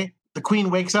 okay, the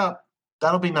queen wakes up.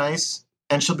 That'll be nice,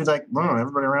 and she'll be like, well,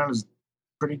 everybody around is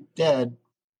pretty dead.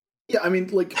 Yeah, I mean,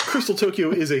 like, Crystal Tokyo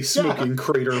is a smoking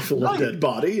crater full of dead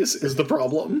bodies, is the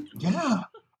problem. Yeah.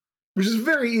 Which is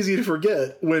very easy to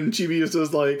forget when Chibi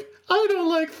says, like, I don't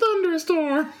like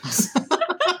thunderstorms.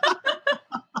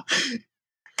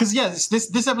 Because, yes,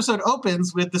 this episode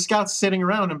opens with the scouts sitting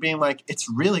around and being like, it's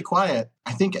really quiet.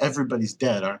 I think everybody's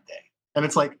dead, aren't they? And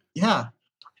it's like, yeah,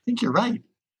 I think you're right.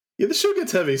 Yeah, the show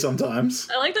gets heavy sometimes.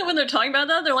 I like that when they're talking about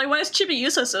that, they're like, why is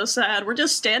Chibiusa so sad? We're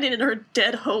just standing in her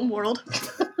dead homeworld.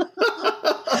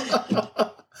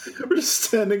 We're just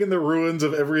standing in the ruins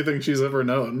of everything she's ever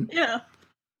known. Yeah.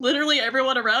 Literally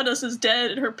everyone around us is dead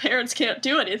and her parents can't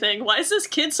do anything. Why is this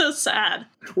kid so sad?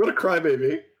 What a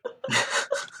crybaby.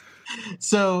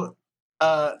 So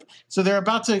they're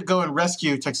about to go and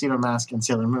rescue Tuxedo Mask and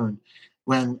Sailor Moon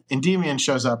when Endymion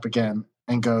shows up again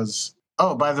and goes,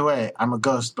 oh, by the way, I'm a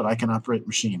ghost, but I can operate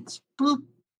machines. Boop.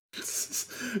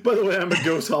 By the way, I'm a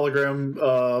ghost hologram,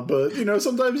 but,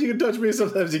 sometimes you can touch me,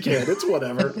 sometimes you can't. It's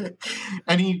whatever.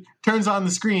 And he turns on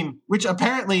the screen, which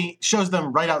apparently shows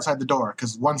them right outside the door,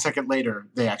 because 1 second later,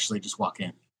 they actually just walk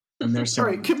in. And they're All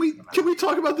right, can we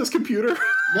talk about this computer?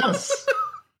 Yes.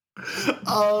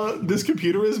 This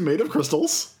computer is made of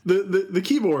crystals. The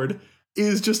keyboard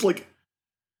is just like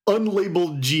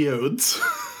unlabeled geodes.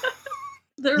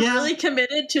 They're really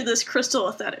committed to this crystal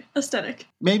aesthetic.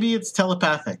 Maybe it's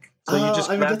telepathic. So you just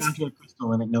grab that's- onto a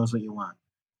crystal and it knows what you want.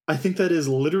 I think that is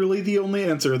literally the only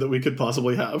answer that we could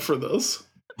possibly have for this.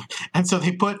 And so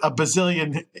they put a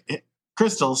bazillion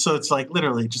crystals, so it's like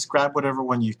literally just grab whatever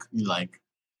one you like.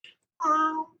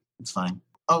 It's fine.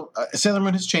 Oh, Sailor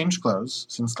Moon has changed clothes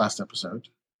since last episode.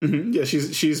 Mm-hmm. Yeah,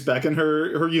 she's back in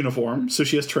her uniform, so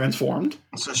she has transformed.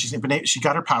 So she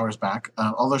got her powers back,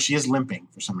 although she is limping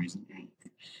for some reason.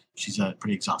 She's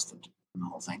pretty exhausted from the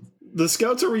whole thing. The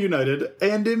scouts are reunited,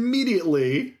 and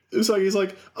immediately Usagi's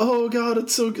like, "Oh God,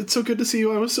 it's so good to see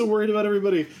you. I was so worried about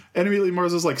everybody." And immediately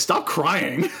Marza's like, "Stop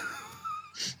crying.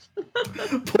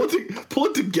 Pull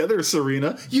it together,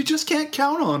 Serena. You just can't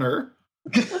count on her."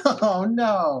 Oh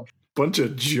no! Bunch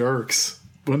of jerks.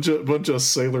 Bunch of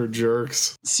sailor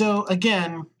jerks. So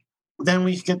again, then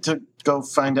we get to go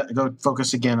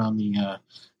focus again on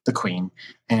the queen,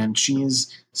 and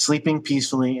she's sleeping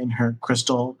peacefully in her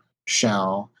crystal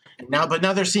shell. But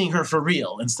now they're seeing her for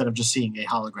real instead of just seeing a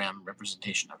hologram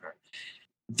representation of her.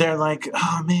 They're like,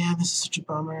 "Oh man, this is such a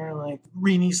bummer." Like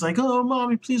Rini's like, "Oh,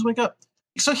 mommy, please wake up."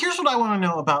 So here's what I want to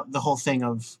know about the whole thing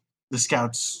of the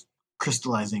scouts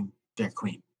crystallizing their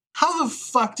queen. How the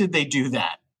fuck did they do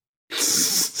that?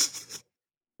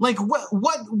 Like,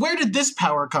 where did this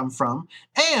power come from?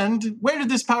 And where did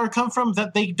this power come from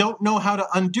that they don't know how to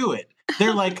undo it?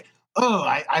 They're like, "Oh,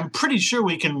 I'm pretty sure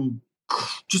we can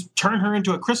just turn her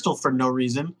into a crystal for no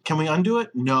reason. Can we undo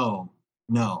it? No.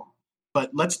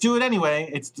 But let's do it anyway.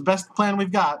 It's the best plan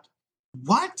we've got."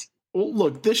 What? Well,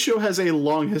 look, this show has a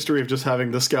long history of just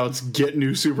having the scouts get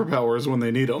new superpowers when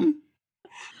they need them.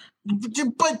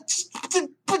 But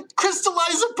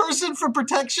crystallize a person for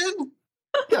protection?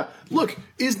 Yeah, look,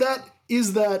 is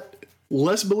that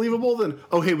less believable than,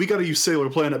 oh, hey, we got to use Sailor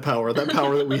Planet power, that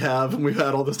power that we have and we've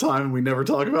had all this time and we never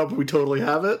talk about, but we totally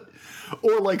have it?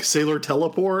 Or like Sailor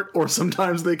Teleport, or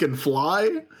sometimes they can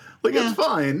fly? Like, It's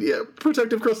fine. Yeah,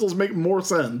 protective crystals make more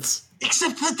sense.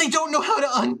 Except that they don't know how to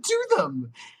undo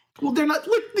them. Well, they're not,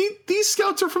 like, these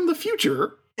scouts are from the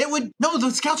future.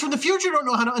 The scouts from the future don't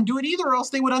know how to undo it either, or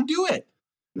else they would undo it.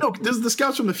 No, the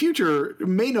scouts from the future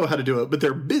may know how to do it, but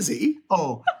they're busy.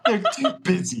 Oh, they're too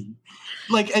busy.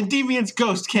 Like, and Deviant's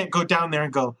ghost can't go down there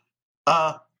and go,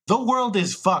 the world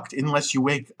is fucked unless you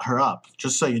wake her up,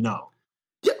 just so you know.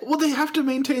 Yeah, well, they have to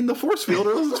maintain the force field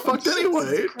or else it's fucked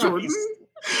anyway, Jordan.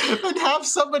 And have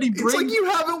somebody bring... It's like you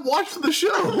haven't watched the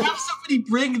show. Have somebody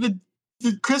bring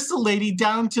the crystal lady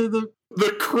down to the...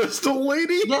 The crystal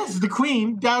lady? Yes, the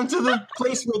queen, down to the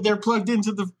place where they're plugged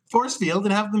into the force field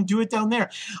and have them do it down there.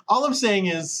 All I'm saying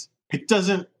is,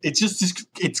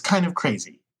 it's kind of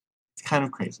crazy. It's kind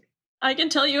of crazy. I can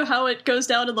tell you how it goes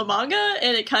down in the manga,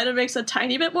 and it kind of makes a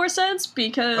tiny bit more sense,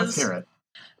 because Let's hear it.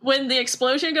 When the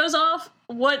explosion goes off,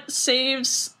 what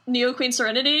saves Neo Queen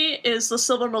Serenity is the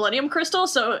Silver Millennium Crystal,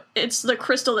 so it's the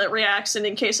crystal that reacts and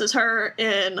encases her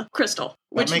in crystal.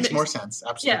 That makes more sense,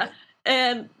 absolutely. Yeah,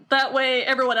 and that way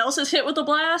everyone else is hit with the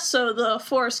blast, so the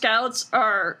 4 scouts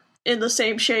are in the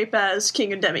same shape as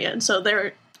King and Demian, so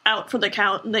they're out for the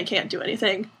count and they can't do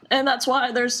anything. And that's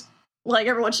why there's, like,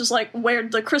 everyone's just like,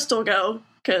 where'd the crystal go?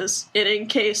 Because it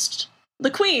encased the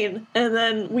queen, and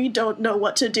then we don't know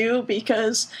what to do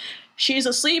because she's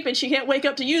asleep and she can't wake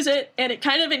up to use it, and it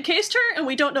kind of encased her and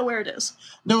we don't know where it is.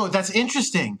 No, that's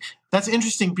interesting. That's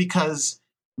interesting because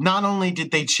not only did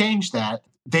they change that,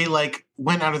 they like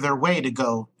went out of their way to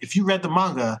go, if you read the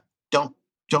manga, don't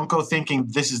go thinking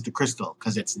this is the crystal,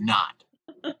 because it's not.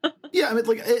 Yeah, I mean,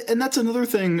 like, and that's another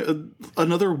thing,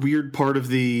 another weird part of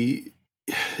the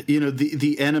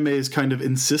anime's kind of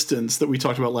insistence that we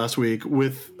talked about last week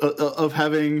with of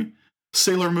having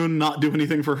Sailor Moon not do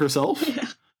anything for herself. Yeah.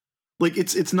 Like,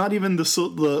 it's not even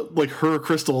the like her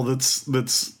crystal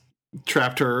that's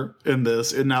trapped her in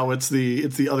this, and now it's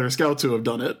the other scouts who have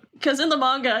done it. Because in the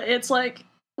manga, it's like,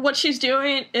 what she's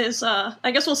doing is,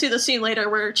 I guess we'll see the scene later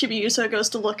where Chibiusa goes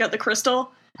to look at the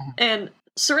crystal, and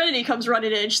Serenity comes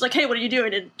running in. She's like, "Hey, what are you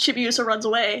doing?" And Chibiusa runs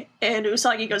away, and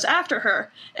Usagi goes after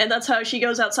her. And that's how she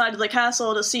goes outside of the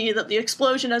castle to see that the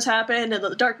explosion has happened and that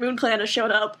the Dark Moon Clan has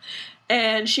showed up.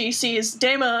 and she sees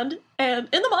Daemon, and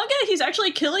in the manga, he's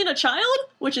actually killing a child,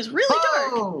 which is really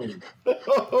dark.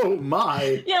 Oh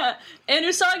my. Yeah, and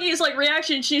Usagi's like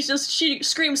reaction, she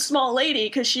screams small lady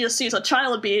because she just sees a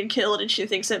child being killed and she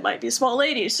thinks it might be a small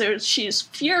lady, so she's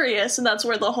furious, and that's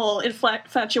where the whole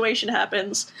infatuation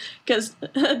happens, because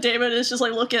Daemon is just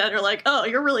like looking at her like, oh,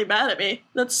 you're really mad at me.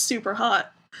 That's super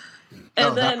hot.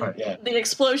 And then the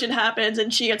explosion happens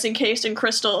and she gets encased in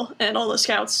crystal, and all the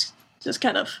scouts just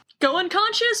kind of go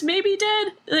unconscious, maybe dead.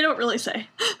 They don't really say.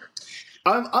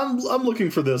 I'm looking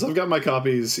for this. I've got my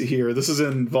copies here. This is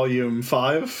in volume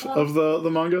 5 of the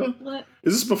manga. What?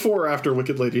 Is this before or after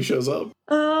Wicked Lady shows up?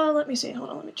 Let me see. Hold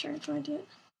on, let me try and find it.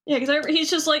 Yeah, because he's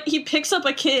just like, he picks up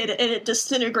a kid and it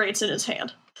disintegrates in his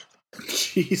hand.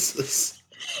 Jesus.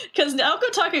 Because Naoko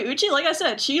Takeuchi, like I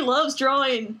said, she loves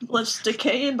drawing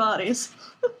decaying bodies.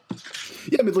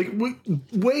 Yeah, I mean, like,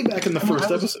 way back in the first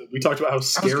episode, we talked about how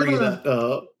scary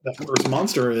that first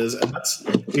monster is, and that's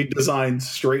a design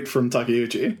straight from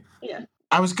Takeuchi. Yeah.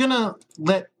 I was gonna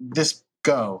let this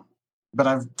go, but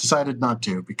I've decided not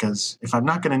to, because if I'm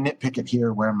not gonna nitpick it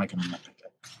here, where am I gonna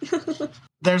nitpick it?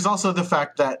 There's also the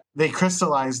fact that they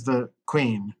crystallize the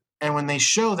queen, and when they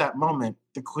show that moment,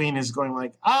 the queen is going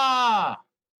like, ah!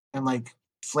 And like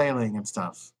flailing and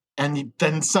stuff. And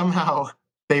then somehow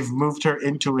they've moved her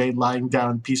into a lying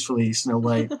down peacefully Snow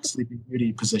White Sleeping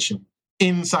Beauty position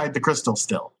inside the crystal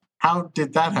still. How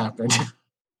did that happen?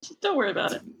 Don't worry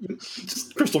about it.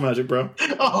 Just crystal magic, bro.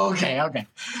 Oh, okay.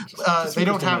 They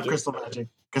don't have magic. crystal magic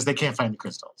because they can't find the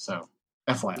crystal. So,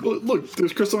 FYI. Look,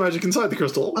 there's crystal magic inside the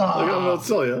crystal. I don't know what to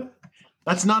tell you.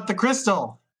 That's not the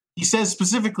crystal. He says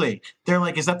specifically. They're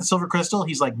like, is that the silver crystal?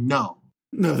 He's like, no.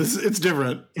 No, it's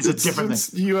different. It's a different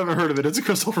thing. You haven't heard of it. It's a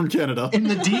crystal from Canada. In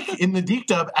the Deke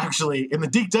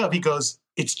dub, he goes,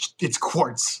 it's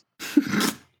quartz.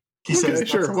 He says,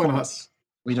 sure, why not?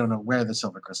 We don't know where the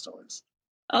silver crystal is.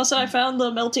 Also, I found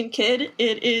the Melting Kid.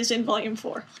 It is in volume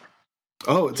 4.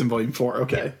 Oh, it's in volume 4.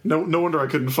 Okay. No wonder I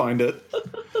couldn't find it.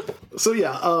 So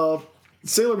yeah,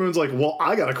 Sailor Moon's like, well,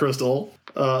 I got a crystal.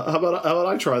 How about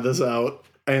I try this out?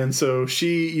 And so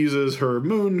she uses her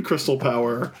moon crystal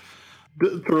power.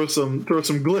 Throw some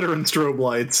glitter and strobe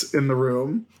lights in the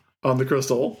room on the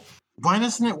crystal. Why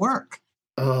doesn't it work?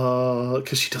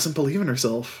 Because she doesn't believe in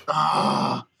herself.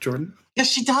 Jordan? Yes,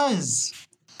 she does.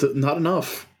 Not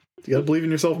enough. You gotta believe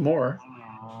in yourself more.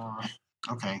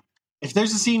 Okay. If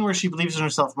there's a scene where she believes in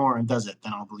herself more and does it,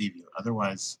 then I'll believe you.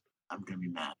 Otherwise, I'm gonna be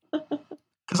mad.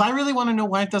 Because I really want to know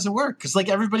why it doesn't work. Because like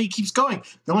everybody keeps going.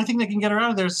 The only thing that can get her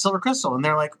out of there is silver crystal, and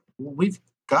they're like, well, we've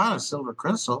got a silver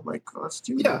crystal. Like, let's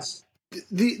do this.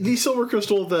 The silver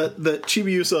crystal that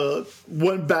Chibiusa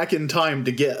went back in time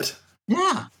to get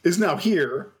is now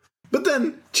here. But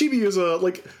then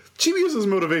Chibiusa's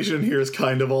motivation here is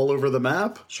kind of all over the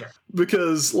map. Sure.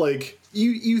 Because, like,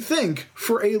 you think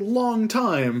for a long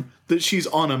time that she's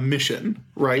on a mission,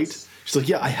 right? Yes. She's like,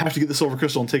 yeah, I have to get the silver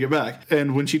crystal and take it back.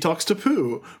 And when she talks to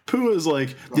Pooh is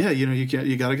like, yeah, you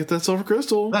gotta get that silver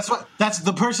crystal. That's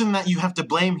the person that you have to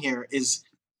blame here is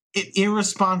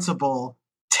irresponsible,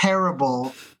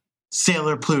 terrible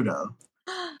Sailor Pluto.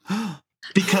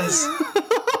 Because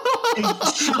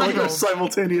like a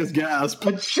simultaneous gasp.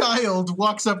 A child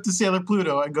walks up to Sailor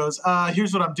Pluto and goes,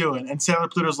 here's what I'm doing. And Sailor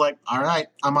Pluto's like, all right,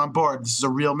 I'm on board. This is a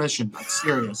real mission. It's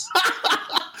serious.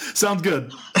 Sounds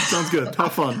good.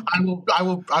 Have fun. I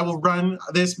will run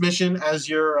this mission as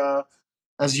your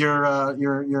what do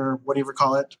you ever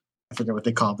call it? I forget what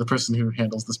they call it. The person who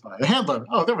handles the spy. The handler.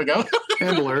 Oh, there we go.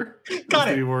 Handler. Got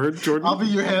it. Word, Jordan. I'll be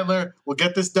your handler. We'll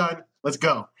get this done. Let's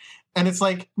go. And it's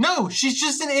like, no, she's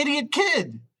just an idiot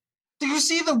kid. Do you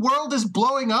see the world is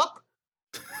blowing up?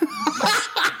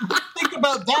 Think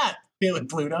about that, Sailor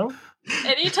Pluto.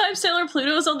 Anytime Sailor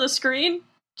Pluto is on the screen,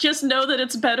 just know that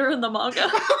it's better in the manga.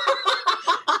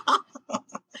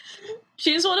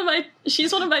 She's one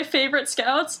of my favorite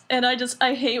scouts, and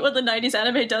I hate what the 90s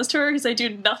anime does to her because they do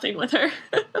nothing with her.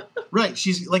 Right,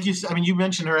 she's like you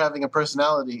mentioned her having a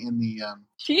personality in the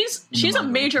she's a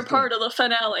major part of the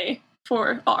finale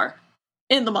for R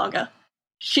in the manga.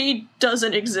 She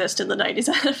doesn't exist in the 90s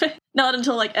anime. Not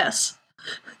until like S.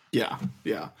 Yeah.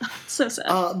 So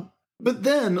sad. But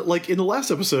then, like in the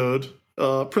last episode,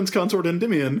 Prince Consort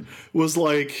Endymion was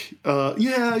like,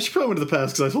 yeah, she probably went to the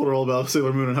past because I told her all about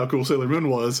Sailor Moon and how cool Sailor Moon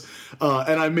was.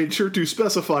 And I made sure to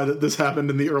specify that this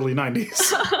happened in the early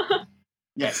 90s.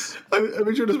 Yes. I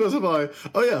made sure to specify,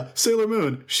 oh yeah, Sailor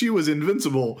Moon, she was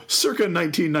invincible, circa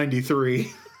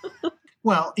 1993.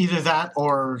 Well, either that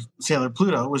or Sailor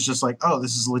Pluto was just like, oh,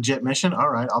 this is a legit mission? All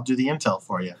right, I'll do the intel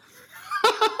for you.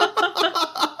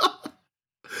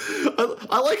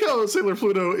 I like how Sailor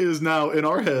Pluto is now, in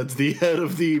our heads, the head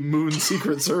of the Moon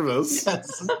Secret Service.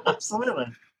 Yes, absolutely.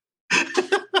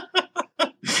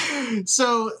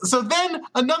 So then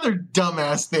another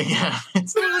dumbass thing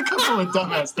happens. There's a couple of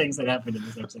dumbass things that happen in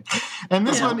this episode, and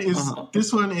this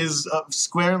one is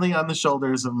squarely on the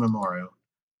shoulders of Mamoru.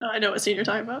 I know what scene you're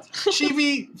talking about.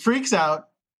 Chibi freaks out,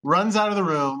 runs out of the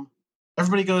room.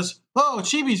 Everybody goes, "Oh,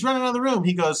 Chibi's running out of the room."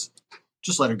 He goes,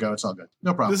 "Just let her go. It's all good.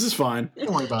 No problem. This is fine.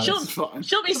 Don't worry about it. It's fine."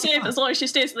 She'll be safe as long as she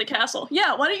stays in the castle.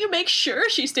 Yeah, why don't you make sure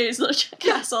she stays in the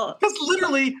castle? Because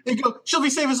literally, they go, "She'll be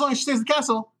safe as long as she stays in the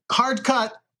castle." Hard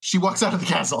cut. She walks out of the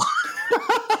castle.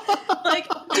 Like,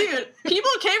 dude, people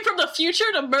came from the future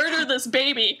to murder this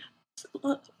baby.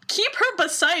 Keep her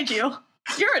beside you.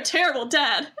 You're a terrible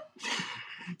dad.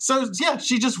 So, yeah,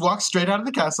 she just walks straight out of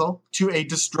the castle to a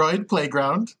destroyed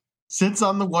playground, sits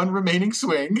on the one remaining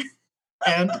swing,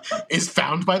 and is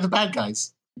found by the bad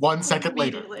guys 1 second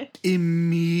later.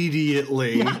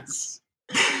 Immediately. Yes.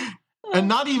 And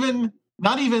not even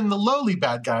the lowly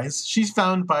bad guys. She's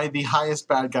found by the highest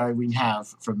bad guy we have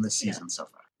from this season so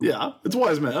far. Yeah, it's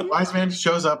Wise Man. Wise Man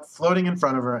shows up floating in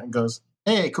front of her and goes,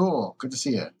 "Hey, cool. Good to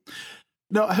see you."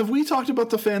 Now, have we talked about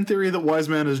the fan theory that Wise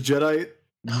Man is Jedi?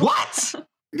 What?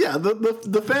 Yeah,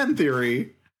 the fan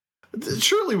theory.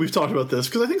 Surely we've talked about this,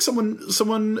 because I think someone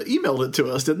emailed it to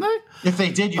us, didn't they? If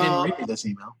they did, you didn't read me this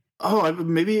email. Oh,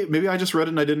 maybe I just read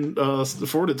it and I didn't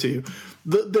forward it to you.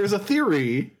 There's a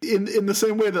theory, in the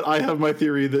same way that I have my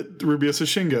theory that Rubeus is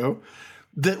Shingo,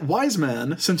 that Wise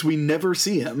Man, since we never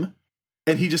see him,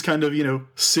 and he just kind of,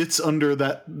 sits under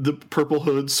the purple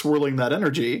hood swirling that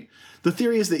energy, the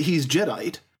theory is that he's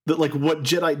Jedi. That, like, what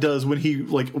Jedi does when he,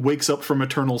 like, wakes up from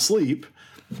eternal sleep,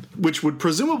 which would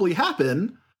presumably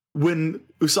happen when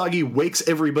Usagi wakes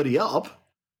everybody up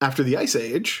after the Ice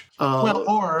Age.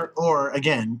 Or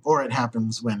it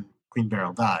happens when Queen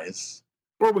Beryl dies.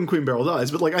 Or when Queen Beryl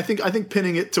dies. But, like, I think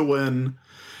pinning it to when...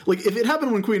 Like, if it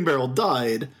happened when Queen Beryl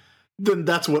died, then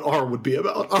that's what R would be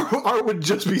about. R would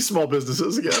just be small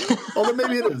businesses again. Although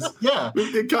maybe it is. Yeah.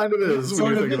 It kind of is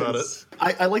when you think about it.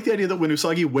 I like the idea that when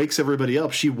Usagi wakes everybody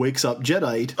up, she wakes up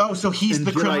Jedi. Oh, so he's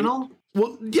the criminal?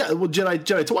 Well, yeah,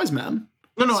 Jedi to Wise Man.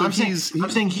 No, so I'm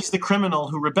saying he's the criminal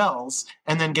who rebels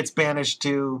and then gets banished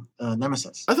to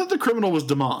Nemesis. I thought the criminal was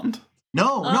Demond.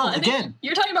 No, again.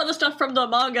 You're talking about the stuff from the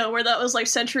manga where that was like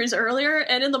centuries earlier,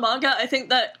 and in the manga, I think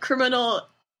that criminal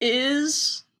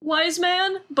is Wise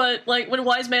Man, but like when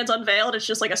Wise Man's unveiled, it's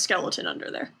just like a skeleton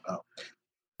under there. Oh.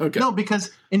 Okay. No,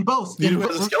 because in both... You know who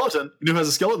has a skeleton? You know who has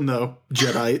a skeleton, though?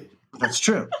 Jedi. That's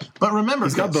true. But remember,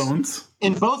 he's got bones.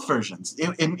 In both versions.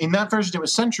 In that version, it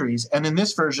was centuries, and in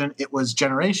this version, it was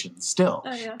generations still.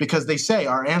 Oh, yeah. Because they say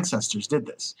our ancestors did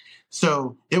this.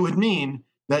 So it would mean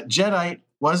that Jedi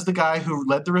was the guy who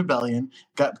led the rebellion,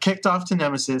 got kicked off to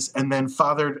Nemesis, and then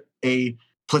fathered a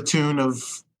platoon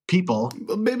of people.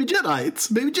 Baby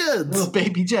Jedites. Baby Jeds. Little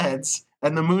baby Jeds.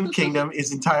 And the Moon Kingdom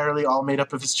is entirely all made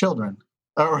up of his children.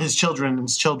 Or his children and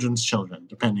his children's children,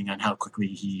 depending on how quickly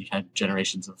he had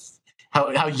generations of...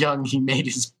 How young he made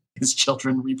his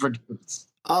children reproduce.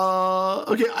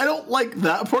 Okay, I don't like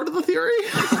that part of the theory.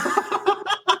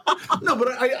 No, but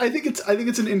I think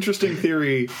it's an interesting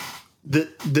theory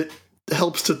that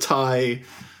helps to tie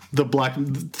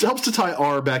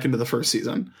R back into the first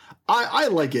season. I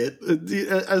like it.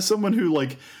 As someone who,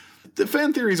 like, the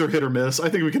fan theories are hit or miss. I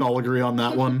think we can all agree on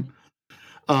that one.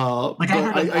 I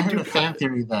heard a fan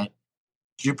theory that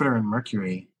Jupiter and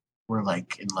Mercury were,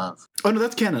 like, in love. Oh, no,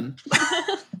 that's canon.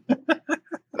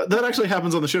 That actually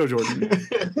happens on the show, Jordan.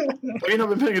 Have you not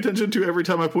been paying attention to every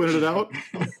time I pointed it out?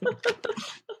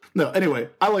 No, anyway,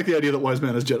 I like the idea that Wise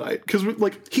Man is Jedi. Because,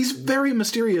 like, he's very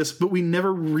mysterious, but we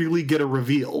never really get a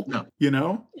reveal. No. You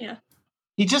know? Yeah.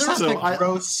 He just has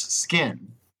gross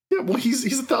skin. Yeah, well, he's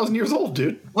 1,000 years old,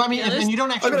 dude. Well, I mean, and you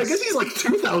don't actually... I guess he's, like,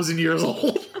 2,000 years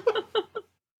old.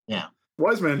 Yeah.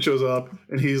 Wise Man shows up,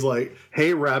 and he's like,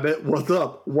 "Hey, Rabbit, what's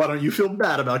up? Why don't you feel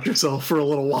bad about yourself for a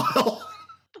little while?"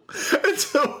 and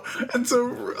so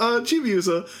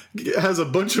Chibiusa has a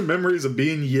bunch of memories of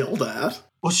being yelled at.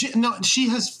 Well, she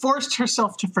has forced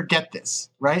herself to forget this,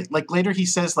 right? Like, later he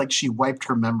says, like, she wiped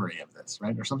her memory of this,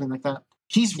 right? Or something like that.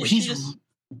 He's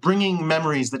bringing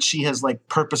memories that she has, like,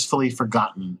 purposefully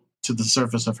forgotten to the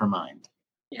surface of her mind.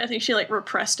 Yeah, I think she, like,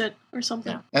 repressed it or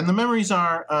something. Yeah. And the memories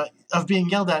are of being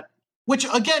yelled at, which,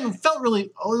 again,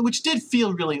 which did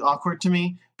feel really awkward to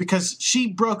me, because she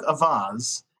broke a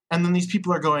vase, and then these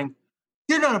people are going,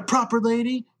 "You're not a proper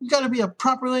lady. You got to be a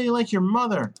proper lady like your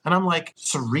mother." And I'm like,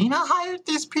 Serena hired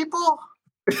these people?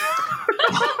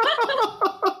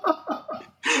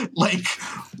 Like,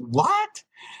 what?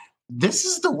 This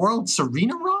is the world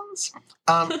Serena runs? bombs?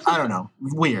 I don't know.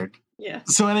 Weird. Yeah.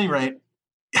 So at any rate,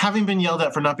 having been yelled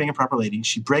at for not being a proper lady,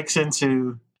 she breaks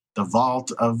into the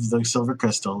vault of the silver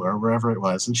crystal or wherever it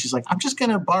was, and she's like, I'm just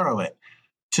going to borrow it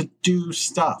to do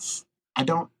stuff. I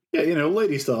don't... Yeah,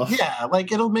 lady stuff. Yeah,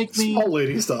 like, it'll make me... Small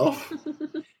lady stuff.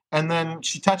 And then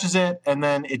she touches it, and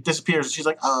then it disappears. She's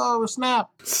like, oh, snap.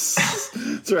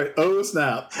 That's right. Oh,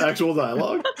 snap. Actual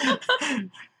dialogue.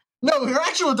 No, her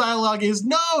actual dialogue is,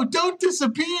 no, don't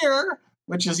disappear,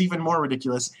 which is even more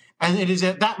ridiculous. And it is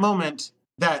at that moment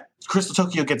that Crystal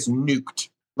Tokyo gets nuked,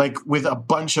 like, with a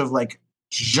bunch of, like,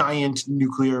 giant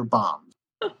nuclear bombs.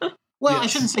 Well, Yes, I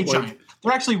shouldn't say like- giant.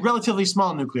 They're actually relatively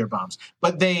small nuclear bombs,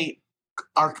 but they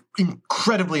are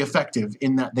incredibly effective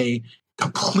in that they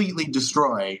completely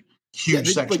destroy huge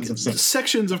sections of city.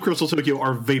 Sections of Crystal Tokyo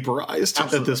are vaporized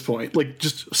Absolutely. at this point. Like,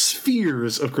 just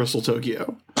spheres of Crystal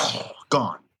Tokyo.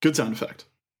 Gone. Good sound effect.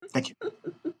 Thank you.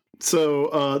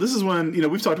 So this is when,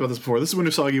 we've talked about this before. This is when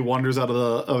Usagi wanders out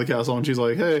of the castle and she's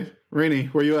like, hey, Rainy,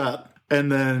 where you at?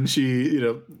 And then she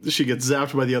gets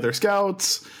zapped by the other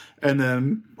scouts. And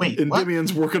then Wait, what?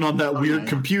 Endymion's working on that weird yeah.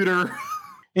 computer.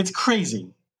 It's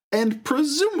crazy. And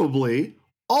presumably,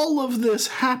 all of this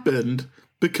happened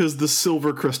because the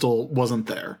silver crystal wasn't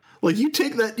there. Like, you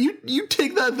take that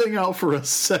thing out for a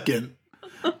second,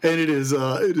 and it is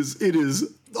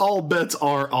all bets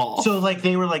are off. So, like,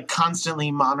 they were, like,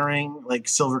 constantly monitoring, like,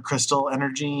 silver crystal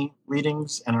energy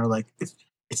readings and are like,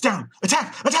 it's down,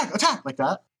 attack, like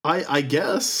that. I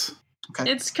guess.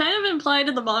 Okay. It's kind of implied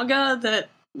in the manga that,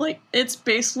 like, it's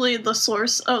basically the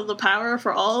source of the power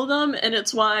for all of them, and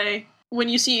it's why when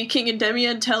you see King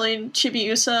Endymion telling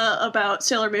Chibiusa about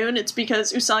Sailor Moon, it's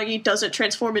because Usagi doesn't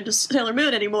transform into Sailor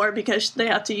Moon anymore because they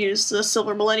have to use the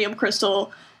Silver Millennium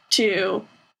Crystal to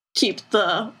keep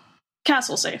the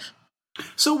castle safe.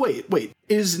 So wait,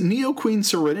 is Neo Queen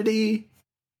Serenity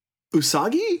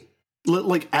Usagi?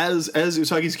 Like, as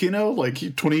Usagi's Kino,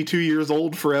 like 22 years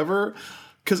old forever?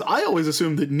 Because I always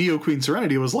assumed that Neo Queen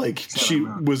Serenity was like she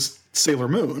was Sailor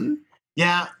Moon.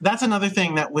 Yeah, that's another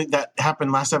thing that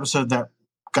happened last episode that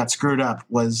got screwed up,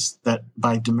 was that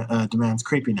by Demand's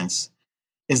creepiness,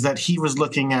 is that he was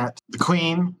looking at the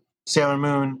Queen, Sailor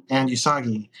Moon, and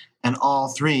Usagi, and all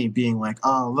three being like,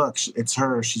 oh, look, it's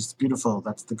her, she's beautiful,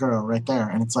 that's the girl right there.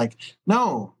 And it's like,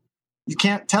 no, you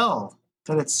can't tell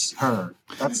that it's her.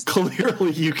 That's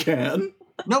Clearly you can.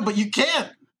 No, but you can't.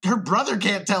 Her brother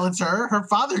can't tell it's her. Her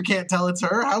father can't tell it's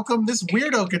her. How come this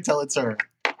weirdo can tell it's her?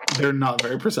 They're not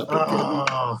very perceptive.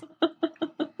 Oh.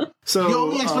 So The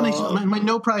only explanation, my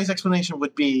no prize explanation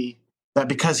would be that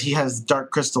because he has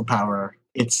dark crystal power,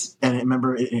 it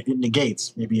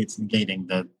negates. Maybe it's negating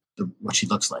the what she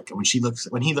looks like. And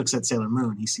when he looks at Sailor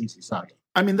Moon, he sees Usagi.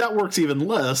 I mean, that works even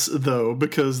less, though,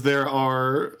 because there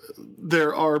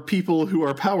are people who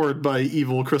are powered by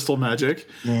evil crystal magic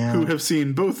who have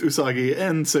seen both Usagi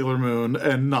and Sailor Moon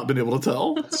and not been able to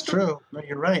tell. It's true. No,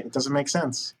 you're right. It doesn't make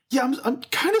sense. Yeah, I'm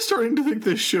kind of starting to think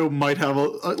this show might have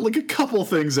a couple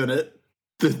things in it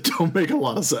that don't make a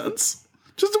lot of sense.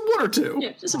 Just one or two.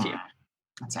 Yeah, just a few.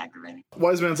 That's aggravating.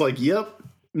 Wise Man's like, yep,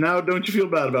 now don't you feel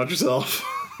bad about yourself.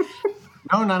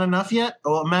 No, not enough yet?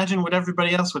 Well, imagine what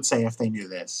everybody else would say if they knew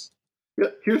this. Yeah,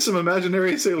 here's some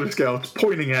imaginary Sailor Scouts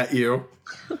pointing at you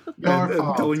Your and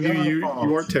fault, telling your you fault.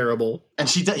 you are terrible. And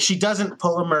she doesn't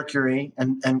pull a Mercury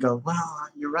and go, well,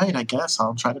 you're right, I guess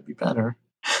I'll try to be better.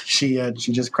 She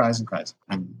just cries and cries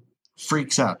and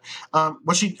freaks out. I'll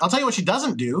tell you what she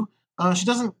doesn't do. She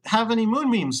doesn't have any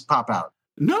moon memes pop out.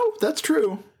 No, that's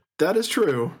true. That is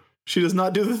true. She does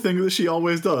not do the thing that she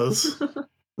always does.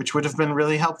 Which would have been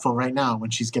really helpful right now when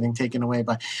she's getting taken away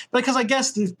by... Because I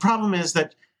guess the problem is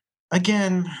that,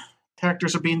 again,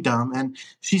 characters are being dumb, and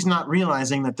she's not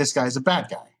realizing that this guy's a bad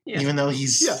guy. Yeah. Even though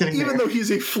he's sitting even there. though he's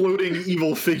a floating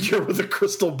evil figure with a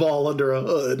crystal ball under a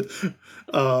hood,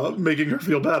 making her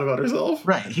feel bad about herself.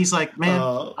 Right. He's like, man,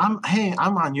 Uh,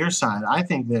 I'm on your side. I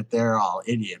think that they're all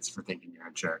idiots for thinking you're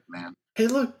a jerk, man. Hey,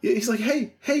 look. He's like,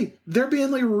 hey, they're being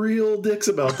like real dicks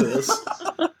about this.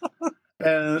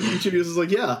 And Chibiusa is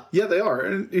like, yeah, they are.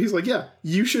 And he's like, yeah,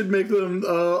 you should make them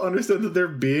understand that they're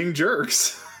being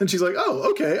jerks. And she's like,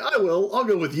 oh, okay, I will. I'll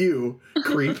go with you,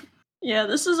 creep. Yeah,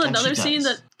 this is And another she scene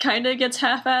does. that kind of gets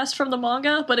half-assed from the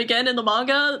manga, but again, in the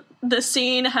manga, this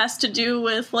scene has to do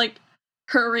with, like,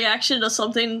 her reaction to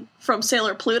something from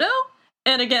Sailor Pluto,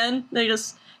 and again,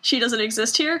 she doesn't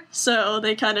exist here, so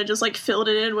they kind of just, like, filled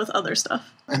it in with other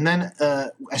stuff. And then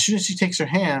as soon as she takes her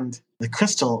hand, the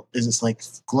crystal is just like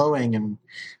glowing, and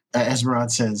Esmeralda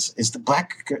says, is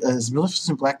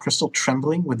Maleficent Black Crystal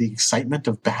trembling with the excitement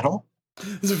of battle?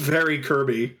 It's very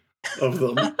Kirby of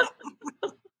them.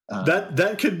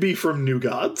 That could be from New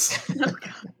Gods.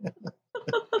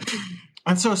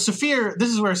 And so Saphir, this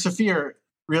is where Saphir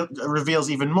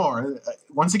reveals even more.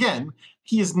 Once again,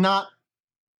 he is not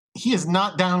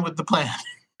down with the plan.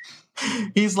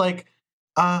 He's like,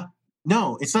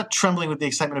 no, it's not trembling with the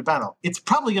excitement of battle. It's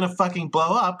probably going to fucking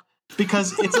blow up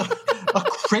because it's a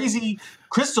crazy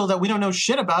crystal that we don't know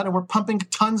shit about, and we're pumping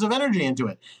tons of energy into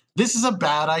it. This is a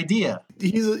bad idea.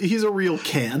 He's a real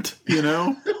cant, you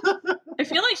know? I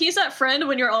feel like he's that friend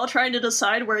when you're all trying to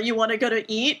decide where you want to go to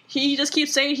eat. He just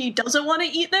keeps saying he doesn't want to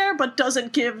eat there, but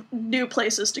doesn't give new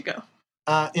places to go.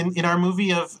 In our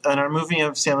movie of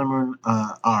Sailor Moon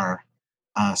R,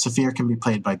 Saphir can be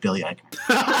played by Billy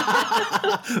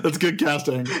Eichner. That's good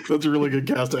casting. That's really good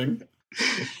casting.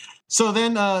 So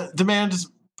then the man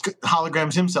just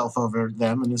holograms himself over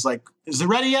them and is like, "Is it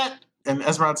ready yet?" And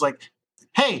Esmeralda's like,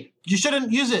 "Hey, you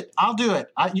shouldn't use it. I'll do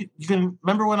it. You can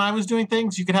remember when I was doing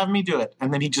things? You could have me do it."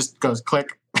 And then he just goes,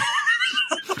 click.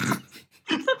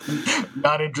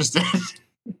 Not interested.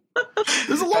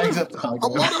 There's a lot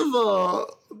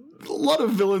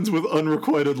of villains with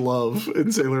unrequited love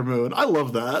in Sailor Moon. I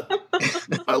love that.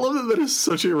 I love that is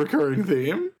such a recurring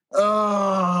theme.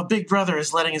 Oh, Big Brother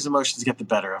is letting his emotions get the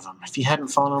better of him. If he hadn't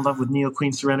fallen in love with Neo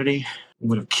Queen Serenity, he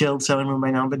would have killed Sailor Moon by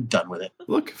now and been done with it.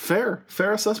 Look, fair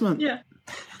assessment. Yeah.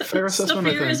 Fair assessment,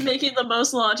 Saphir I think. is making the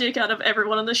most logic out of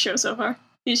everyone on the show so far.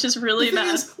 He's just really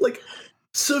mad.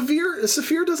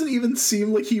 Saphir doesn't even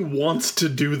seem like he wants to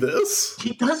do this.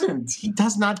 He doesn't. He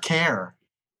does not care.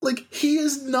 Like, he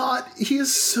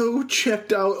is so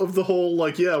checked out of the whole,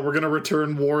 like, yeah, we're going to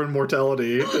return war and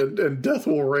mortality and death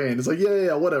will reign. It's like,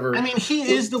 yeah, whatever. I mean, he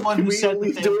is the one who said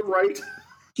the thing. Do it right?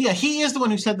 Yeah, he is the one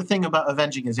who said the thing about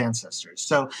avenging his ancestors.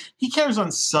 So he cares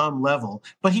on some level,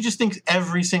 but he just thinks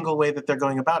every single way that they're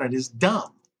going about it is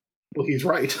dumb. Well, he's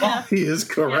right. Yeah. He is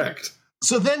correct. Yeah.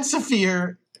 So then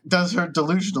Saphir does her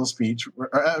delusional speech.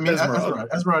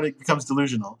 Esmeralda becomes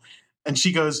delusional. And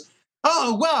she goes,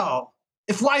 "Oh, well,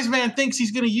 if Wise Man thinks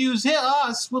he's going to use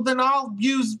us, well, then I'll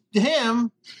use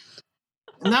him.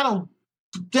 And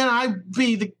then I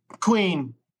be the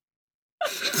queen."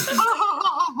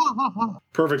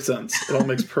 Perfect sense. It all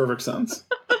makes perfect sense.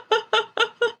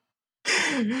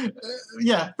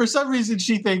 Yeah, for some reason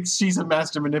she thinks she's a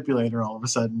master manipulator all of a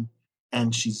sudden,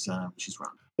 and she's wrong.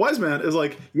 Wise Man is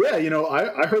like, yeah,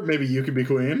 I heard maybe you could be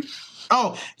queen.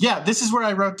 Oh, yeah, this is where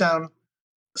I wrote down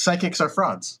psychics are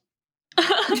frauds. Of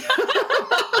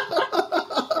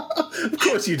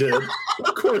course you did.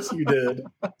 Of course you did.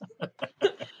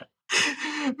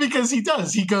 Because he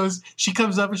does. She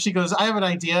comes up and she goes, "I have an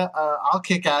idea. I'll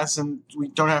kick ass and we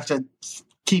don't have to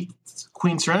keep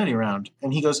Queen Serenity around."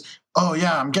 And he goes, "Oh,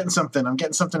 yeah, I'm getting something in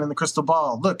the crystal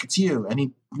ball. Look, it's you." And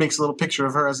he makes a little picture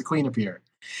of her as a queen appear.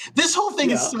 This whole thing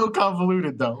is so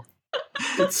convoluted, though.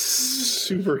 It's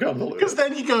super convoluted. Because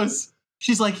then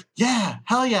she's like, "Yeah,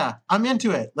 hell yeah, I'm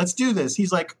into it. Let's do this."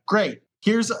 He's like, "Great,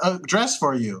 here's a dress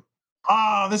for you."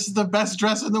 "Oh, this is the best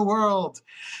dress in the world."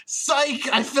 "Psych,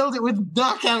 I filled it with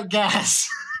knockout gas."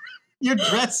 "Your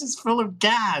dress is full of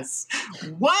gas."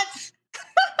 "What?"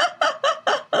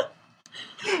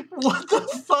 What the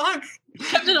fuck?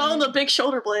 Kept it all in the big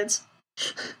shoulder blades.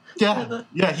 Yeah,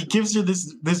 he gives her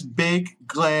this big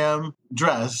glam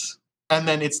dress, and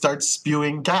then it starts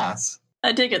spewing gas.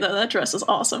 I dig it, though. That dress is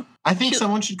awesome. I think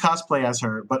someone should cosplay as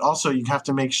her, but also you have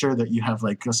to make sure that you have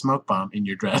like a smoke bomb in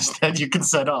your dress that you can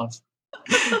set off.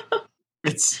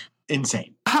 It's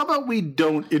insane. How about we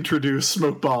don't introduce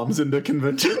smoke bombs into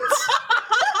conventions?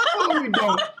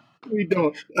 We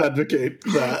don't advocate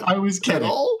that. I was kidding. At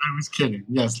all? I was kidding.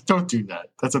 Yes, don't do that.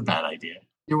 That's a bad idea.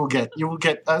 You will get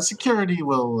security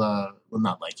will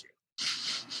not like you.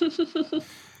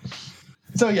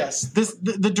 So yes,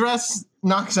 the dress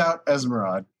knocks out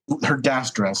Esmeralda. Her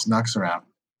gas dress knocks her out,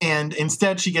 and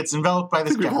instead she gets enveloped by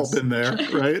this gas. We've all been there,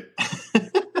 right?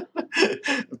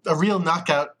 A real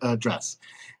knockout dress,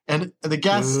 and the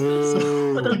gas.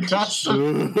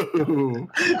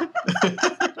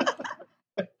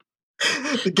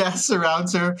 The gas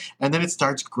surrounds her, and then it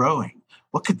starts growing.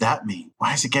 What could that mean?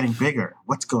 Why is it getting bigger?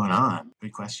 What's going on?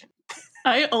 Good question.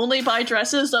 I only buy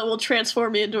dresses that will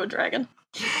transform me into a dragon.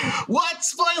 What?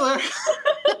 Spoiler!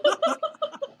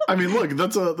 I mean, look,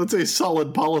 that's a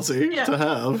solid policy to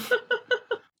have.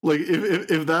 Like,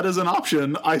 if that is an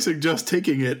option, I suggest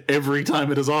taking it every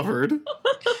time it is offered.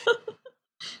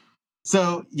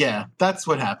 So, yeah, that's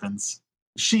what happens.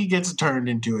 She gets turned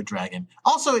into a dragon.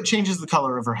 Also, it changes the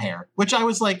color of her hair, which I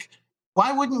was like,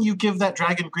 why wouldn't you give that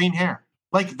dragon green hair?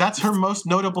 Like, that's her most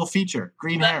notable feature,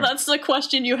 green hair. That's the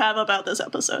question you have about this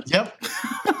episode. Yep.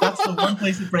 That's the one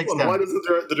place it breaks down. Why does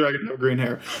the dragon have green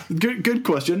hair? Good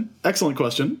question. Excellent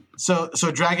question. So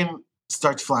dragon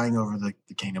starts flying over the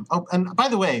kingdom. Oh, and by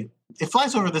the way, it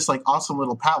flies over this like awesome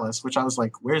little palace, which I was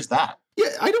like, where's that? Yeah,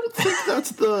 I don't think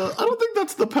that's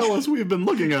the palace we've been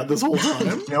looking at this whole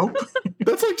time. Nope.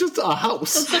 That's like just a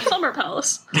house. It's the Summer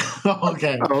Palace.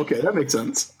 Okay. Oh, okay, that makes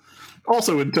sense.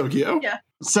 Also in Tokyo. Yeah.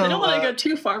 So I don't want to go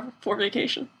too far for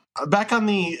vacation. back on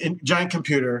the giant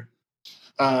computer,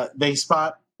 they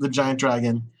spot the giant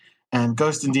dragon, and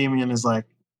Ghost Endymion is like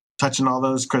touching all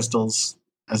those crystals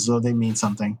as though they mean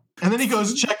something. And then he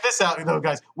goes, check this out,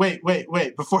 guys. Wait,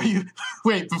 before you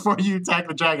attack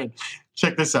the dragon,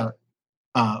 check this out.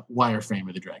 Wireframe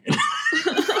of the dragon.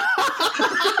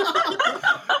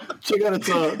 Check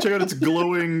out its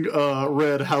glowing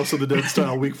red House of the Dead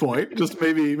style weak point. Just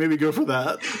maybe go for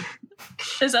that.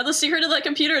 Is that the secret of that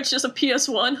computer? It's just a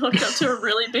PS1 hooked up to a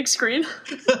really big screen.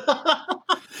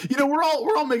 We're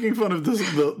all making fun of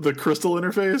the crystal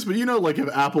interface, but like if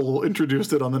Apple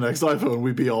introduced it on the next iPhone,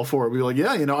 we'd be all for it. We'd be like,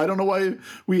 yeah, I don't know why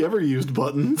we ever used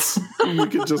buttons. We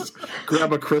could just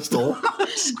grab a crystal.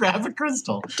 Just grab a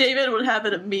crystal. David would have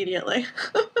it immediately.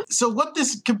 So what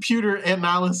this computer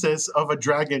analysis of a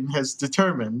dragon has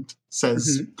determined,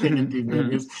 says King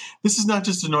Endymion, is this is not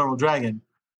just a normal dragon.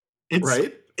 It's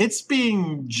right. It's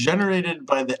being generated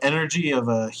by the energy of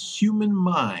a human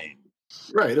mind.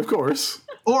 Right, of course.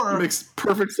 Or it makes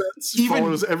perfect sense.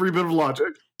 Follows every bit of logic.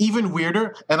 Even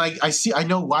weirder, and I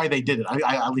know why they did it.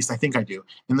 I at least I think I do.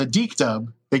 In the Deke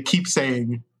dub, they keep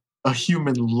saying a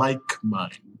human-like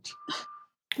mind.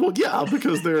 Well, yeah,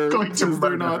 because they're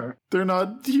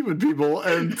not human people,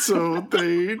 and so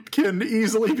they can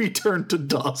easily be turned to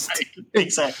dust.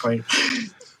 Exactly.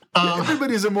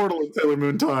 Everybody's immortal in Sailor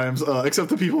Moon times, except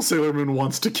the people Sailor Moon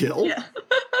wants to kill. Yeah.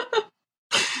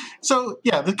 So,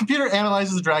 yeah, the computer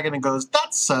analyzes the dragon and goes,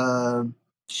 that's a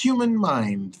human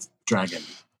mind dragon.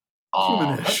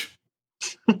 Humanish.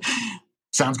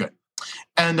 Sounds good.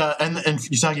 And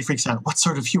Usagi freaks out. What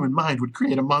sort of human mind would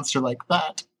create a monster like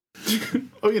that?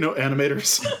 Oh,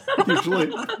 animators.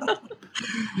 Usually.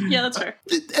 Yeah, that's fair.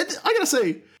 I gotta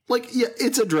say,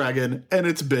 it's a dragon, and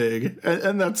it's big,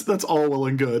 and that's all well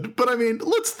and good. But,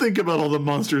 let's think about all the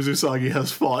monsters Usagi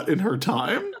has fought in her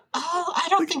time. Oh, I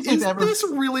don't think they've ever... Is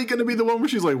this really going to be the one where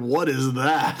she's like, what is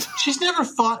that? She's never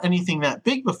fought anything that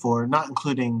big before, not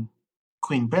including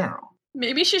Queen Beryl.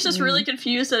 Maybe she's just really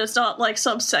confused that it's not like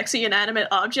some sexy inanimate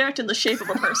object in the shape of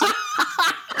a person.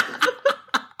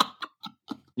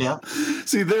 Yeah.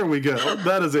 See, there we go.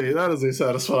 That is a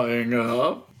satisfying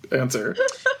answer.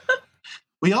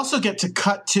 We also get to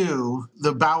cut to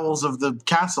the bowels of the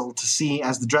castle to see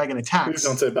as the dragon attacks. Please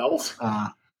don't say bowels.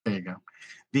 There you go.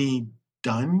 The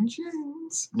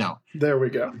dungeons? No. There we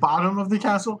go. Bottom of the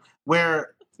castle,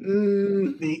 where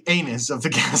the anus of the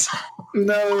castle.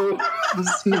 No.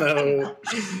 No.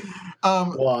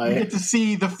 Why? We get to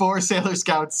see the 4 Sailor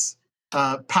Scouts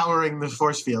powering the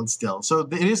force field still. So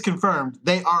it is confirmed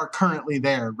they are currently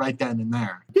there right then and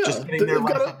there. Yeah, just getting their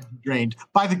life drained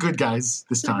by the good guys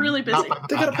this time. They're really busy.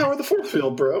 They gotta power the force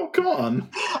field, bro. Come on.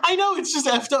 I know, it's just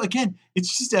effed up. Again,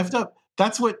 it's just effed up.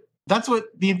 That's what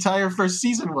the entire first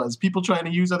season was. People trying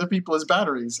to use other people as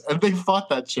batteries. And they fought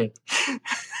that shit.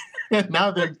 And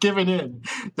now they're giving in.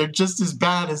 They're just as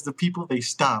bad as the people they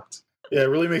stopped. Yeah, it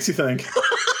really makes you think.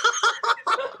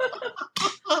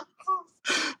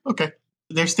 Okay.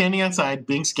 They're standing outside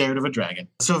being scared of a dragon.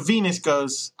 So Venus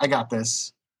goes, I got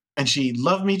this. And she,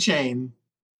 love me chain,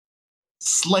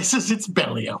 slices its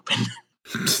belly open.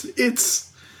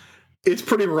 It's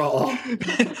pretty raw.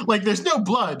 Like there's no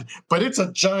blood, but it's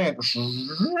a giant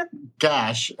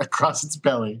gash across its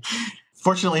belly.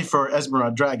 Fortunately for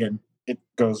Esmeralda Dragon, it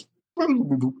goes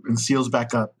and seals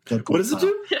back up. What does it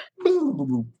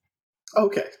do?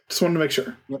 Okay. Just wanted to make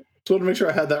sure. Yep. Just wanted to make sure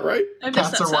I had that right. I missed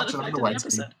Cats that are sound watching on effect the in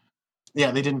widescreen.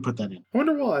 Yeah, they didn't put that in. I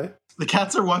wonder why. The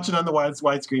cats are watching on the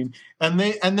widescreen, and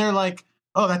they're like,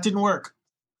 "Oh, that didn't work.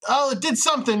 Oh, it did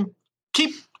something.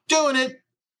 Keep doing it.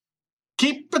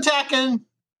 Keep attacking."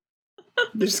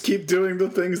 Just keep doing the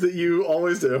things that you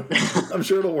always do. I'm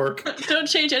sure it'll work. Don't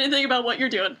change anything about what you're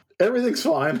doing. Everything's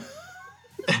fine.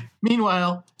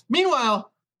 Meanwhile,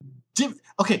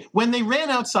 okay, when they ran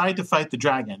outside to fight the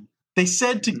dragon, they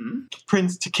said to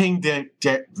King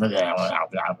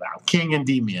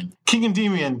Endymion, King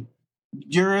Endymion,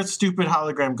 you're a stupid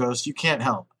hologram ghost. You can't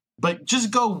help. But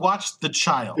just go watch the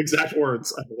child. Exact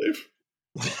words, I believe.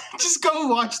 Just go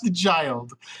watch the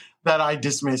child that I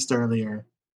dismissed earlier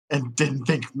and didn't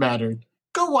think mattered.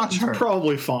 Go watch her.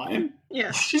 Probably fine.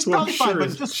 Yeah. She's Well, probably fine, sure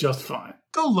but it's just fine.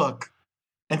 go look.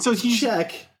 And so he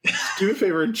Check. Do me a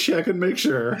favor and check and make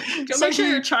sure. Go So make sure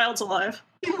he- your child's alive.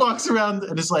 he walks around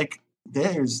and is like,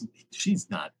 she's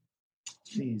not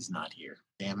here.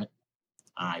 Damn it.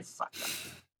 I fucked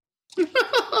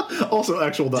up. Also,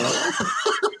 actual doubt.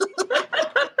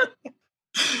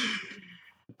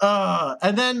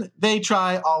 And then they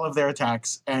try all of their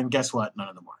attacks, and guess what? None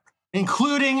of them work,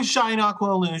 including Shine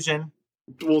Aqua Illusion.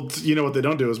 Well, you know what they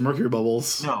don't do is mercury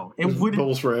bubbles. No, it Bubble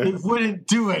wouldn't. spray. It wouldn't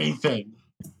do anything.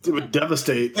 It would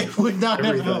devastate It would not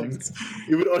have everything. helped.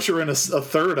 It would usher in a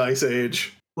third ice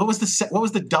age. What was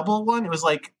the double one? It was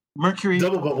like mercury,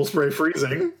 Double bubble spray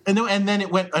freezing. and then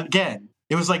it went again.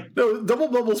 It was like, No, double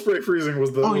bubble spray freezing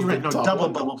was the. oh, was you're right. the No, top double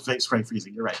one. bubble spray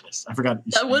freezing. You're right. Yes, I forgot.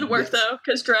 That would work though,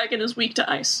 because dragon is weak to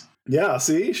ice. Yeah,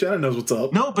 see, Shannon knows what's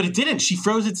up. No, but it didn't. She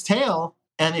froze its tail,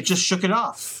 and it just shook it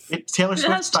off. Taylor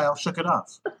Swift has- style shook it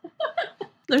off.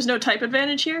 There's no type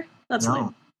advantage here. That's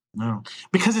lame. No,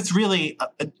 because it's really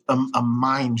a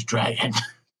mind dragon.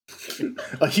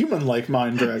 A human-like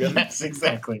mind dragon. Yes,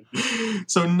 exactly.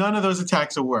 So none of those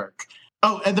attacks will work.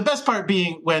 Oh, and the best part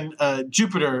being when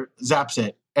Jupiter zaps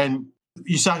it, and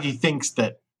Usagi thinks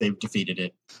that they've defeated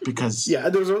it because Yeah,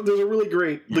 there's a really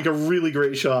great a really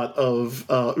great shot of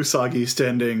Usagi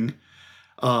standing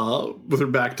with her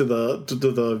back to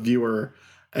the viewer,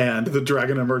 and the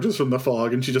dragon emerges from the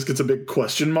fog, and she just gets a big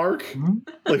question mark,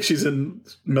 like she's in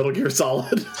Metal Gear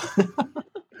Solid.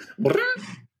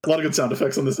 A lot of good sound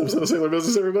effects on this episode of Sailor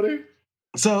Business, everybody.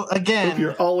 So Hope you're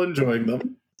again, all enjoying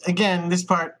them. this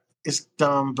part is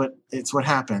dumb, but it's what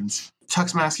happens.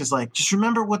 Tux Mask is like, just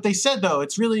remember what they said, though.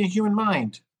 It's really a human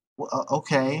mind. Well,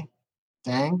 okay,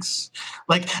 thanks.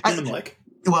 Like, Human-like.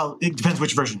 well, it depends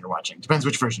which version you're watching.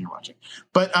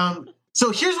 But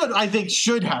so here's what I think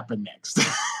should happen next.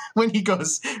 When he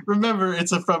goes, remember,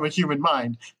 it's from a human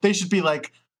mind. They should be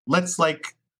like, let's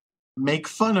like make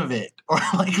fun of it, or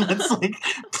like let's like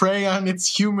prey on its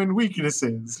human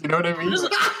weaknesses. You know what I mean?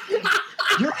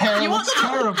 Your hair You want looks them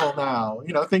to- terrible now.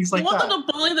 You know, things like You want that. them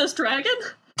to bully this dragon?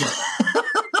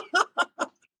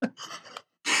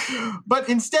 But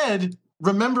instead,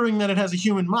 remembering that it has a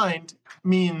human mind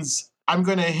means I'm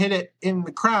going to hit it in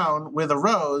the crown with a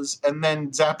rose and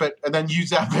then zap it, and then you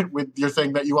zap it with your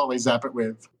thing that you always zap it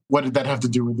with. What did that have to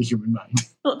do with the human mind?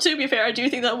 Well, to be fair, I do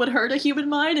think that would hurt a human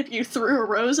mind if you threw a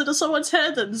rose into someone's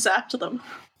head and zapped them.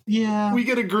 Yeah. We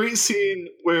get a great scene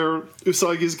where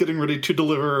Usagi is getting ready to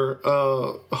deliver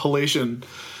a halation,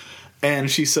 and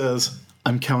she says,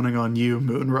 "I'm counting on you,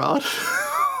 Moonrod."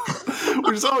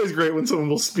 Which is always great when someone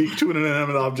will speak to an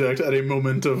inanimate object at a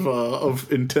moment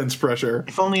of intense pressure.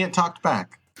 If only it talked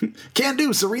back. Can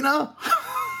do, Serena!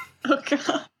 Oh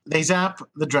god. They zap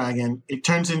the dragon. It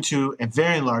turns into a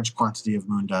very large quantity of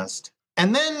moon dust.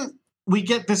 And then we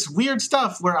get this weird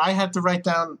stuff where I had to write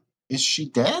down, is she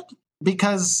dead?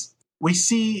 Because we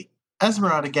see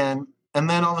Esmeralda again, and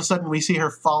then all of a sudden we see her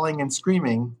falling and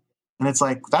screaming. And it's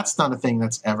like, that's not a thing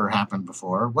that's ever happened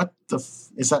before. What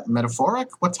is that metaphoric?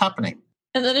 What's happening?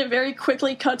 And then it very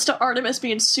quickly cuts to Artemis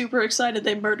being super excited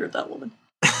they murdered that woman.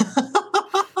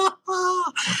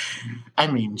 I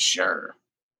mean, sure.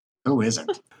 Who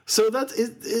isn't? So that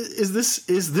is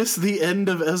this the end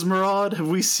of Esmeralda? Have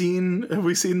we seen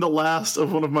the last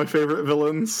of one of my favorite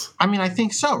villains? I mean, I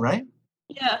think so, right?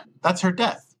 Yeah. That's her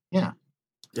death. Yeah.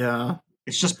 Yeah.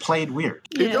 It's just played weird.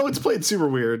 Yeah. It's played super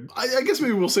weird. I guess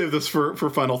maybe we'll save this for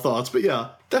final thoughts. But yeah,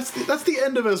 that's the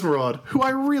end of Esmeralda, who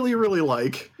I really, really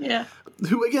like. Yeah.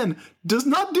 Who again does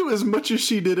not do as much as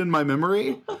she did in my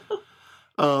memory.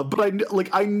 But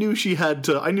I knew she had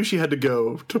to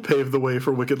go to pave the way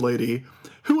for Wicked Lady,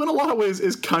 who in a lot of ways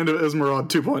is kind of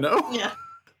Esmeralda 2.0. Yeah.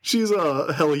 She's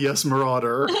a hell yes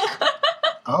marauder.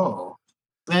 Oh.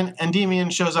 Then Endymion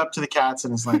shows up to the cats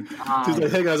and is like, She's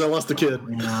like, hey guys, I lost the kid.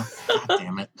 Yeah. God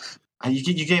damn it.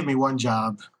 You gave me one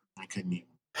job. I couldn't even.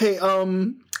 Hey,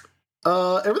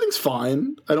 everything's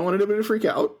fine. I don't want anybody to freak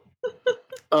out.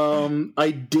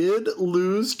 I did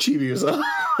lose Chibiusa.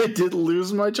 I did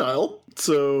lose my child.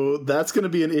 So that's going to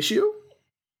be an issue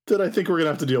that I think we're going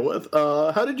to have to deal with.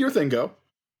 How did your thing go?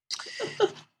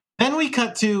 Then we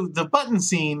cut to the button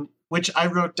scene, which I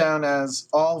wrote down as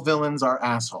all villains are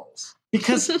assholes.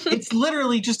 Because it's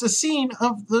literally just a scene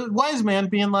of the wise man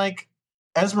being like,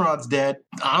 Esmeralda's dead.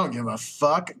 I don't give a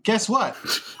fuck. Guess what?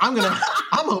 I'm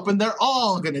hoping they're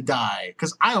all gonna die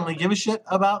because I only give a shit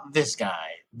about this guy.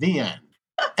 The end.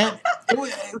 And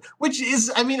which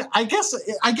is, I mean, I guess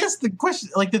the question,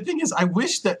 like the thing is, I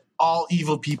wish that all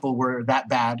evil people were that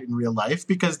bad in real life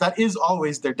because that is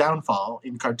always their downfall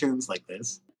in cartoons like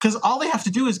this. Because all they have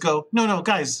to do is go, no,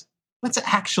 guys, let's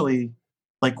actually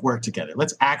like work together.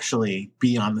 Let's actually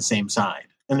be on the same side.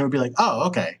 And it would be like, oh,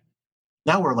 okay.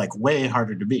 Now we're like way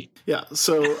harder to beat. Yeah,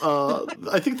 so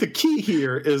I think the key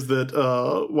here is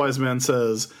that Wise Man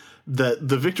says that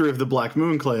the victory of the Black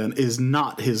Moon Clan is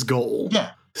not his goal.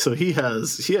 Yeah. So he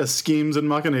has schemes and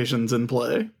machinations in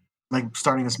play. Like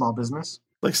starting a small business?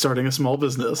 Like starting a small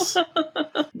business.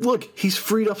 Look, he's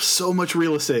freed up so much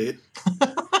real estate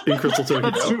in Crystal Tokyo.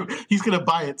 That's true. He's going to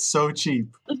buy it so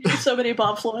cheap. So many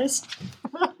Bob Floys.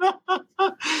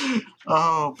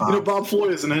 Oh, Bob. You know, Bob Floy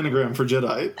is an anagram for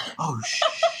Jedi. Oh, shh.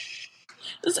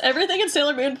 Does everything in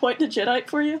Sailor Moon point to Jedi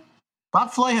for you?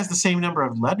 Bob Floy has the same number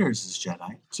of letters as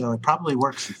Jedi, so it probably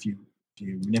works if you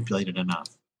manipulate it enough.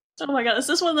 Oh my god, is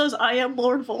this one of those I am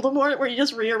Lord Voldemort where you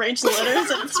just rearrange the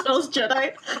letters and it spells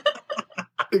Jedi?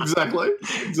 Exactly.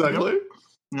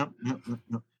 Yep.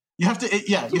 You have to,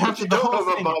 you have to, the whole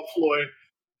thing. Bob Floy.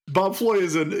 Bob Floy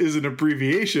is an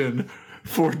abbreviation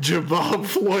for Jabob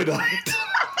Floydite.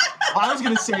 Well, I was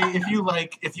going to say,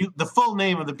 the full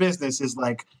name of the business is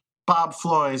like Bob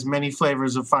Floy's Many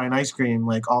Flavors of Fine Ice Cream,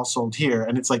 like all sold here.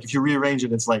 And it's like, if you rearrange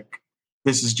it, it's like,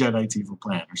 this is Jedi's evil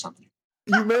plan or something.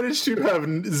 You managed to have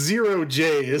 0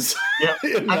 J's. Yeah,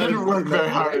 I didn't work very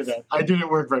hard at that. I didn't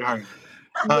work very hard.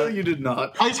 No, you did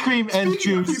not. Ice cream and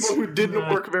Speaking juice. of people who didn't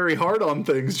work very hard on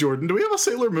things, Jordan, do we have a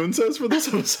Sailor Moon says for this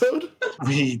episode?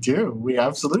 We do. We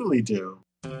absolutely do.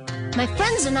 My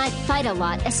friends and I fight a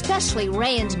lot, especially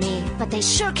Ray and me, but they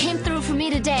sure came through for me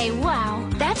today. Wow.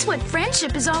 That's what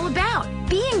friendship is all about,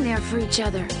 being there for each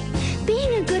other.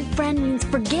 Being a good friend means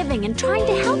forgiving and trying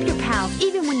to help your pals,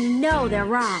 even when you know they're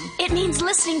wrong. It means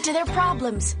listening to their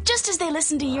problems, just as they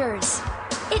listen to yours.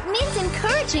 It means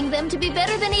encouraging them to be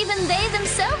better than even they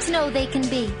themselves know they can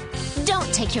be.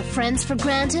 Don't take your friends for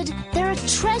granted. They're a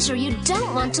treasure you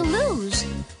don't want to lose.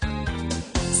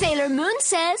 Sailor Moon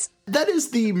says... That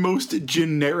is the most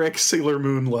generic Sailor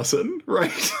Moon lesson,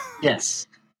 right? Yes.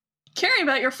 Caring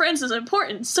about your friends is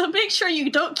important, so make sure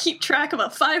you don't keep track of a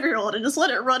 5-year-old and just let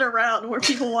it run around where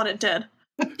people want it dead.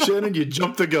 Shannon, you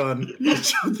jumped the gun.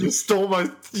 You stole my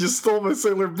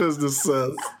Sailor business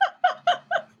says.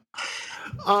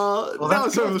 Now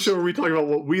it's time for the show where we talk about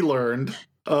what we learned.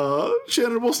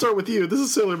 Shannon, we'll start with you. This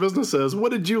is Sailor Business Says.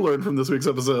 What did you learn from this week's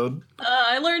episode?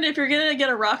 I learned if you're gonna get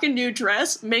a rockin' new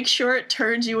dress, make sure it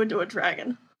turns you into a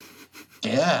dragon.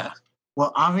 Yeah.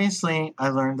 Well, obviously, I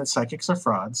learned that psychics are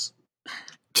frauds.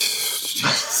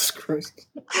 Jesus Christ.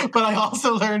 But I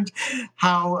also learned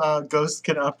how ghosts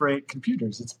can operate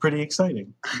computers. It's pretty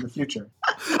exciting in the future.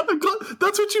 I'm glad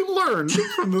that's what you learned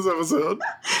from this episode.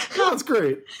 That's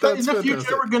great. That's in the fantastic.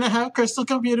 future, we're going to have crystal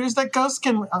computers that ghosts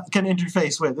can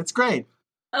interface with. It's great.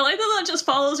 I like that just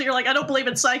follows. You're like, I don't believe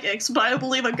in psychics, but I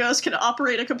believe a ghost can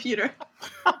operate a computer.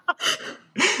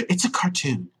 It's a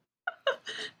cartoon.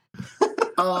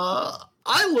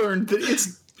 I learned that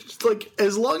it's like,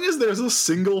 as long as there's a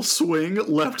single swing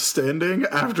left standing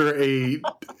after a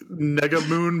Nega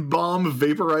Moon bomb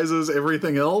vaporizes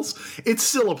everything else, it's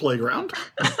still a playground.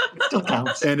 It still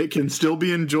counts. And it can still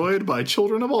be enjoyed by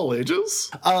children of all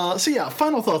ages. So yeah,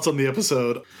 final thoughts on the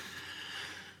episode.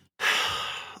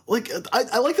 Like,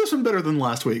 I like this one better than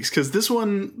last week's, because this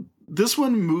one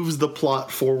moves the plot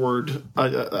forward,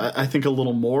 I think, a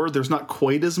little more. There's not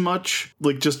quite as much,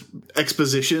 like, just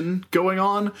exposition going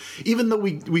on, even though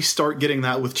we start getting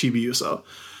that with Chibiusa.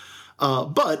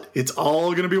 But it's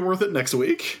all going to be worth it next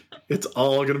week. It's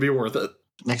all going to be worth it.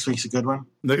 Next week's a good one?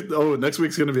 Next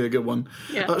week's going to be a good one.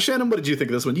 Yeah. Shannon, what did you think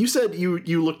of this one? You said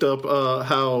you looked up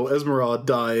how Esmeralda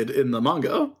died in the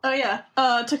manga. Oh, yeah.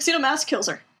 Tuxedo Mask kills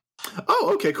her.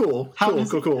 Oh, okay, cool.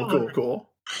 Cool.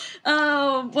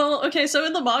 Well, okay, so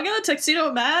in the manga,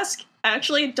 Tuxedo Mask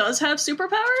actually does have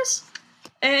superpowers,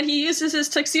 and he uses his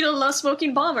Tuxedo La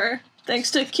Smoking Bomber,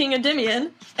 thanks to King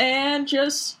Endymion, and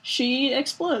she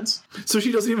explodes. So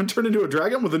she doesn't even turn into a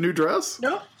dragon with a new dress?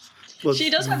 Nope. That's She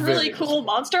does have really cool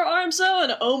monster arms, though,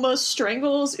 and almost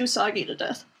strangles Usagi to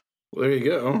death. Well, there you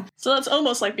go. So that's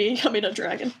almost like becoming a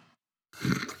dragon.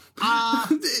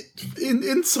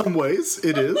 In some ways,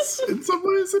 it is. In some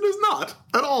ways, it is not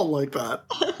at all like that.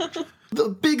 The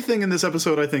big thing in this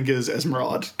episode, I think, is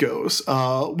Esmeralda goes,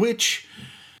 which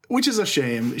is a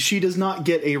shame. She does not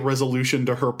get a resolution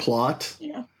to her plot.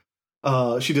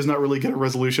 Yeah. She does not really get a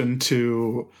resolution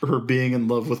to her being in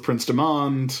love with Prince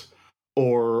Demond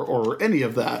or any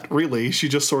of that, really. She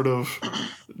just sort of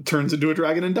turns into a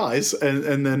dragon and dies,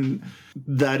 and then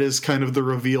that is kind of the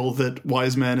reveal that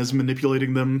Wise Man is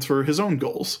manipulating them for his own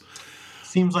goals.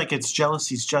 Seems like it's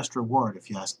jealousy's just reward, if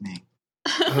you ask me.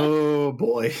 Oh,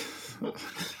 boy.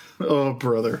 Oh,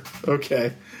 brother.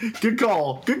 Okay. Good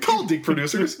call, Deke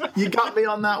producers. You got me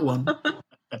on that one.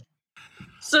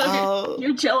 So if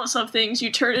you're jealous of things,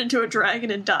 you turn into a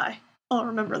dragon and die. I'll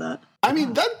remember that. I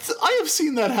mean, I have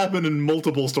seen that happen in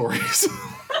multiple stories.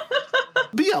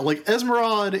 But yeah, like,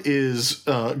 Esmeralda is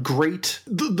great.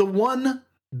 The one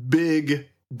big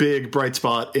bright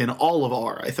spot in all of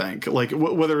R, I think. Like,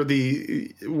 whether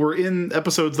we're in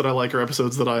episodes that I like or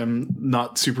episodes that I'm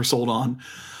not super sold on,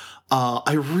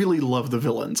 I really love the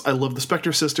villains. I love the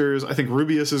Spectre Sisters. I think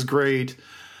Rubius is great.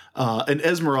 And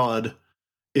Esmeralda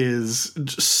is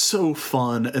just so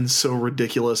fun and so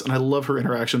ridiculous, and I love her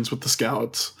interactions with the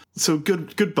Scouts. So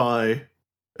goodbye,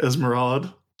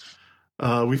 Esmeralda.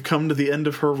 We've come to the end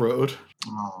of her road.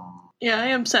 Aww. Yeah, I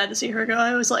am sad to see her go.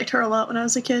 I always liked her a lot when I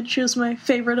was a kid. She was my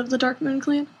favorite of the Dark Moon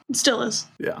clan. And still is.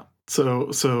 Yeah.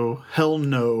 So hell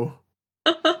no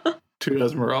to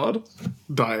Esmeralda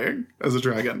dying as a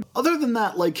dragon. Other than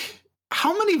that, like,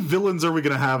 how many villains are we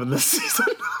going to have in this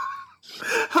season?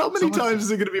 How many times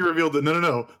is it going to be revealed that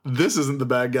no, this isn't the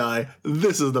bad guy,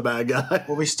 this is the bad guy?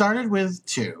 Well, we started with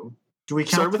 2. Do we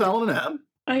count? Started with Alan and Anne.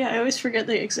 Oh yeah, I always forget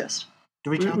they exist.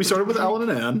 Do we count? We started with Alan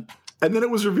and Anne. And then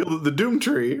it was revealed that the Doom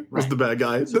Tree was the bad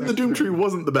guy. Then the Doom Tree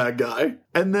wasn't the bad guy.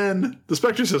 And then the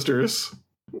Spectre Sisters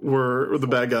were the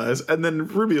bad guys. And then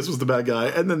Rubius was the bad guy.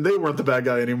 And then they weren't the bad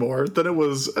guy anymore. Then it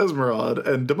was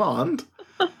Esmeralda and Demond.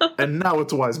 And now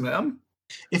it's Wise Man.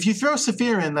 If you throw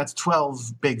Saphir in, that's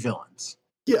 12 big villains.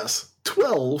 Yes,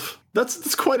 12.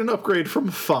 That's quite an upgrade from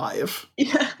 5.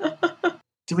 Yeah.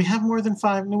 Did we have more than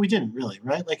 5? No, we didn't really,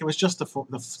 right? Like, it was just the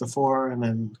 4 and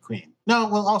then Queen. No,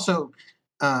 well, also...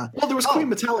 well, there was Queen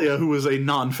Metalia, who was a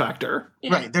non-factor.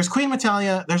 Yeah. Right, there's Queen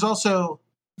Metalia, there's also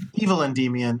Evil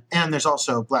Endymion, and there's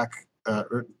also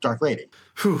Dark Lady.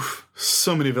 Whew,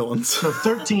 so many villains. So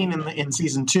 13 in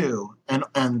season 2, and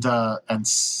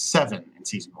 7 in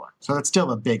season 1. So that's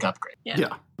still a big upgrade.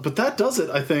 Yeah. But that does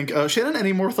it, I think. Shannon,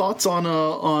 any more thoughts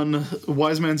on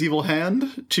Wise Man's Evil Hand?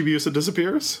 Chibiusa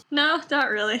disappears? No,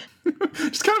 not really.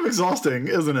 It's kind of exhausting,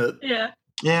 isn't it? Yeah.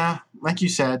 Yeah, like you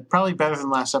said, probably better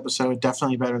than last episode,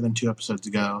 definitely better than 2 episodes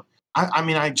ago. I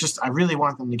mean, I really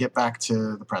want them to get back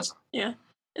to the present. Yeah.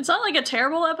 It's not like a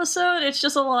terrible episode, it's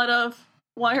just a lot of,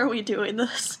 why are we doing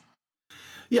this?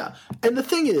 Yeah, and the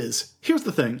thing is, here's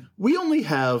the thing. We only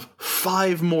have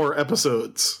 5 more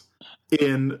episodes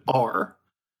in R.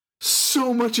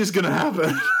 So much is going to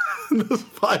happen in those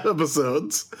 5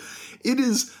 episodes.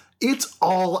 It's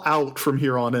all out from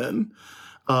here on in.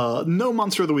 No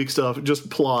Monster of the Week stuff, just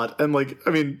plot. And, like, I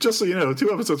mean, just so you know,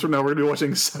 2 episodes from now, we're going to be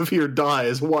watching Saphir die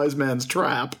as Wise Man's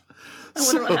trap. I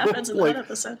wonder what happens in that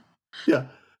episode. Yeah.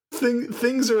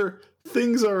 Things are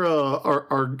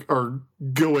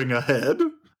going ahead.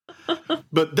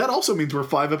 But that also means we're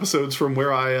 5 episodes from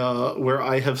where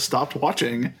I have stopped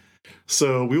watching.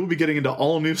 So we will be getting into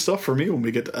all new stuff for me when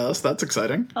we get to S. That's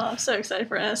exciting. Oh, I'm so excited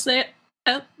for S.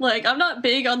 I'm not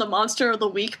big on the Monster of the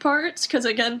Week parts, because,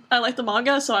 again, I like the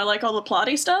manga, so I like all the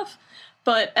plotty stuff.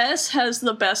 But S has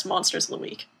the best Monsters of the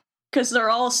Week, because they're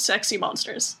all sexy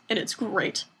monsters, and it's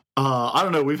great. I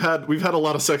don't know. We've had a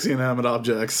lot of sexy inanimate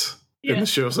objects in the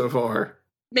show so far.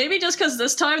 Maybe just because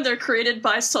this time they're created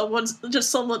by some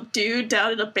dude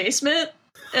down in a basement,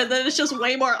 and then it's just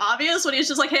way more obvious when he's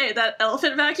just like, hey, that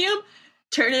elephant vacuum,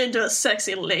 turn it into a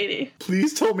sexy lady.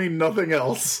 Please tell me nothing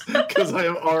else, because I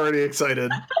am already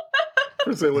excited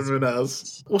for Sailor Moon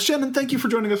S. Well, Shannon, thank you for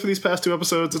joining us for these past 2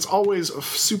 episodes. It's always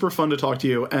super fun to talk to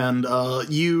you, and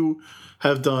you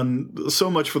have done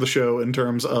so much for the show in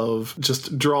terms of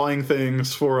just drawing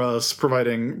things for us,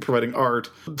 providing art,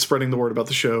 spreading the word about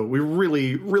the show. We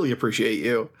really, really appreciate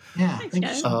you. Yeah, thanks,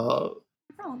 guys.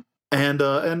 And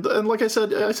like I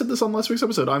said this on last week's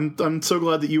episode. I'm so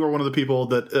glad that you are one of the people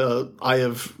that I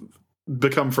have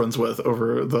become friends with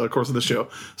over the course of the show.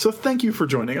 So thank you for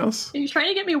joining us. Are you trying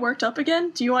to get me worked up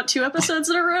again? Do you want 2 episodes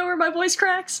in a row where my voice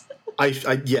cracks?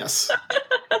 Yes.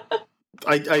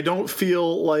 I don't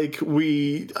feel like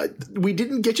we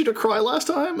didn't get you to cry last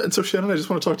time, and so Shannon, I just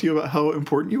want to talk to you about how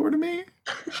important you are to me.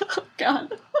 Oh,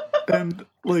 God. And,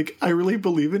 like, I really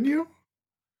believe in you.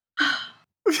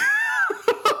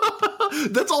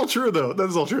 That's all true, though. That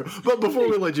is all true. But before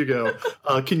we let you go,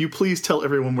 can you please tell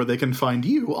everyone where they can find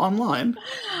you online?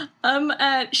 I'm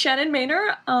at Shannon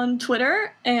Maynor on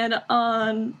Twitter, and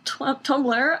on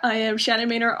Tumblr, I am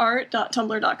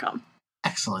shannonmaynorart.tumblr.com.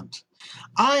 Excellent.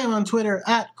 I am on Twitter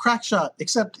at Crackshot,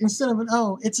 except instead of an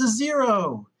O, it's a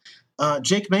 0.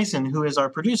 Jake Mason, who is our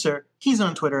producer, he's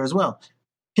on Twitter as well.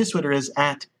 His Twitter is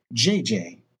at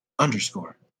JJ_Mason.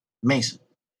 And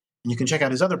you can check out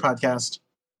his other podcast,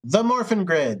 The Morphin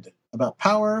Grid, about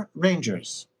Power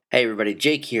Rangers. Hey everybody,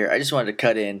 Jake here. I just wanted to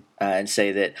cut in and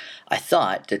say that I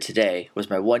thought that today was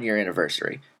my 1-year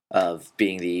anniversary of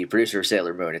being the producer of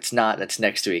Sailor Moon. It's not. That's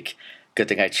next week. Good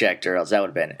thing I checked, or else that would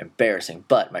have been embarrassing.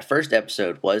 But my first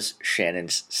episode was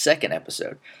Shannon's second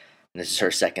episode. And this is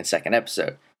her second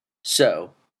episode.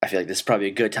 So I feel like this is probably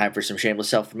a good time for some shameless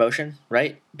self-promotion,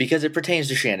 right? Because it pertains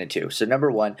to Shannon too. So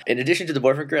number one, in addition to the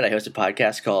Boyfriend Grid, I host a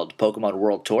podcast called Pokemon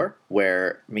World Tour,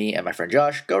 where me and my friend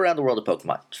Josh go around the world of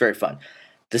Pokemon. It's very fun.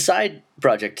 The side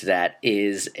project to that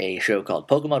is a show called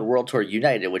Pokemon World Tour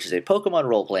United, which is a Pokemon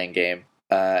role-playing game,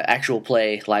 actual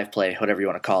play, live play, whatever you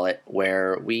want to call it,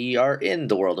 where we are in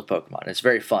the world of Pokemon. It's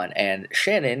very fun, and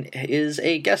Shannon is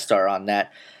a guest star on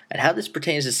that. And how this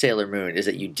pertains to Sailor Moon is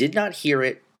that you did not hear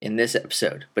it in this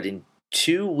episode, but in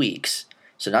 2 weeks,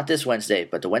 so not this Wednesday,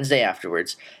 but the Wednesday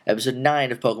afterwards, episode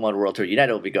 9 of Pokemon World Tour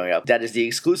United will be going up. That is the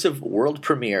exclusive world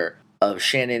premiere of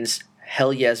Shannon's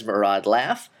Hell Yes Maraude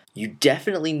laugh. You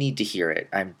definitely need to hear it.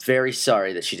 I'm very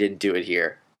sorry that she didn't do it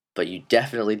here, but you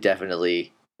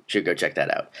definitely should go check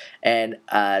that out. And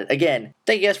again,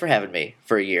 thank you guys for having me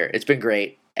for a year. It's been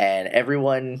great, and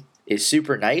everyone is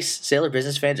super nice. Sailor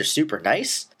Business fans are super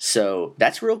nice, so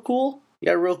that's real cool. You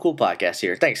got a real cool podcast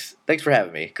here. Thanks for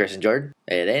having me, Chris and Jordan.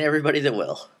 It ain't everybody that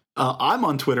will. I'm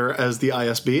on Twitter as the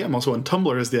ISB. I'm also on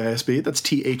Tumblr as the ISB. That's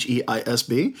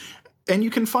THEISB. And you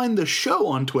can find the show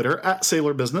on Twitter at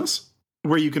Sailor Business,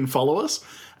 where you can follow us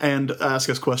and ask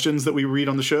us questions that we read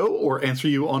on the show or answer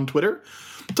you on Twitter.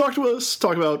 Talk to us,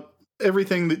 talk about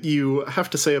everything that you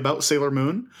have to say about Sailor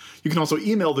Moon. You can also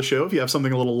email the show if you have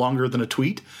something a little longer than a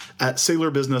tweet at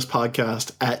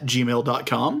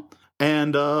sailorbusinesspodcast@gmail.com.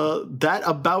 And that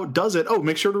about does it. Oh,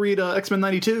 make sure to read X-Men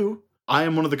 92. I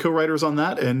am one of the co-writers on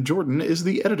that, and Jordan is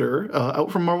the editor,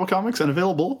 out from Marvel Comics and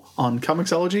available on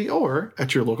Comixology or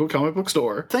at your local comic book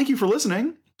store. Thank you for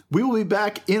listening. We will be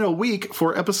back in a week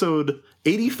for episode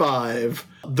 85,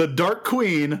 The Dark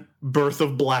Queen, Birth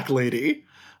of Black Lady,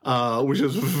 which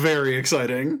is very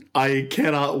exciting. I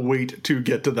cannot wait to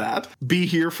get to that. Be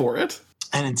here for it.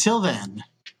 And until then,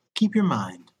 keep your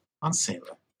mind on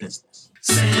Sailor Business.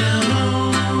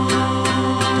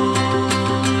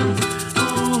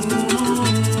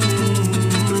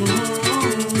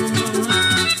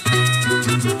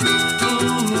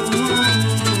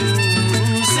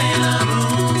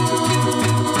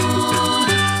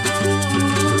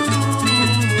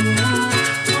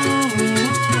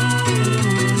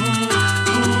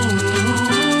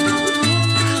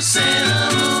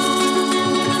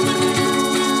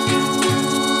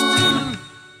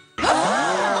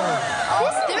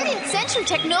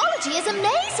 Technology is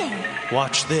amazing.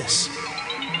 Watch this.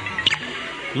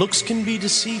 Looks can be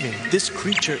deceiving. This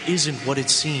creature isn't what it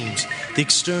seems. The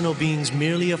external being's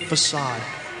merely a facade.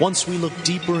 Once we look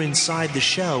deeper inside the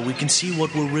shell, we can see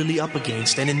what we're really up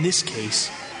against, and in this case,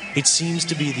 it seems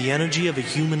to be the energy of a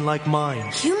human-like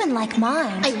mind. Human-like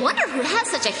mind? I wonder who has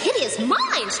such a hideous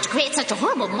mind to create such a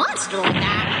horrible monster like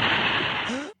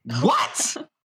that. What?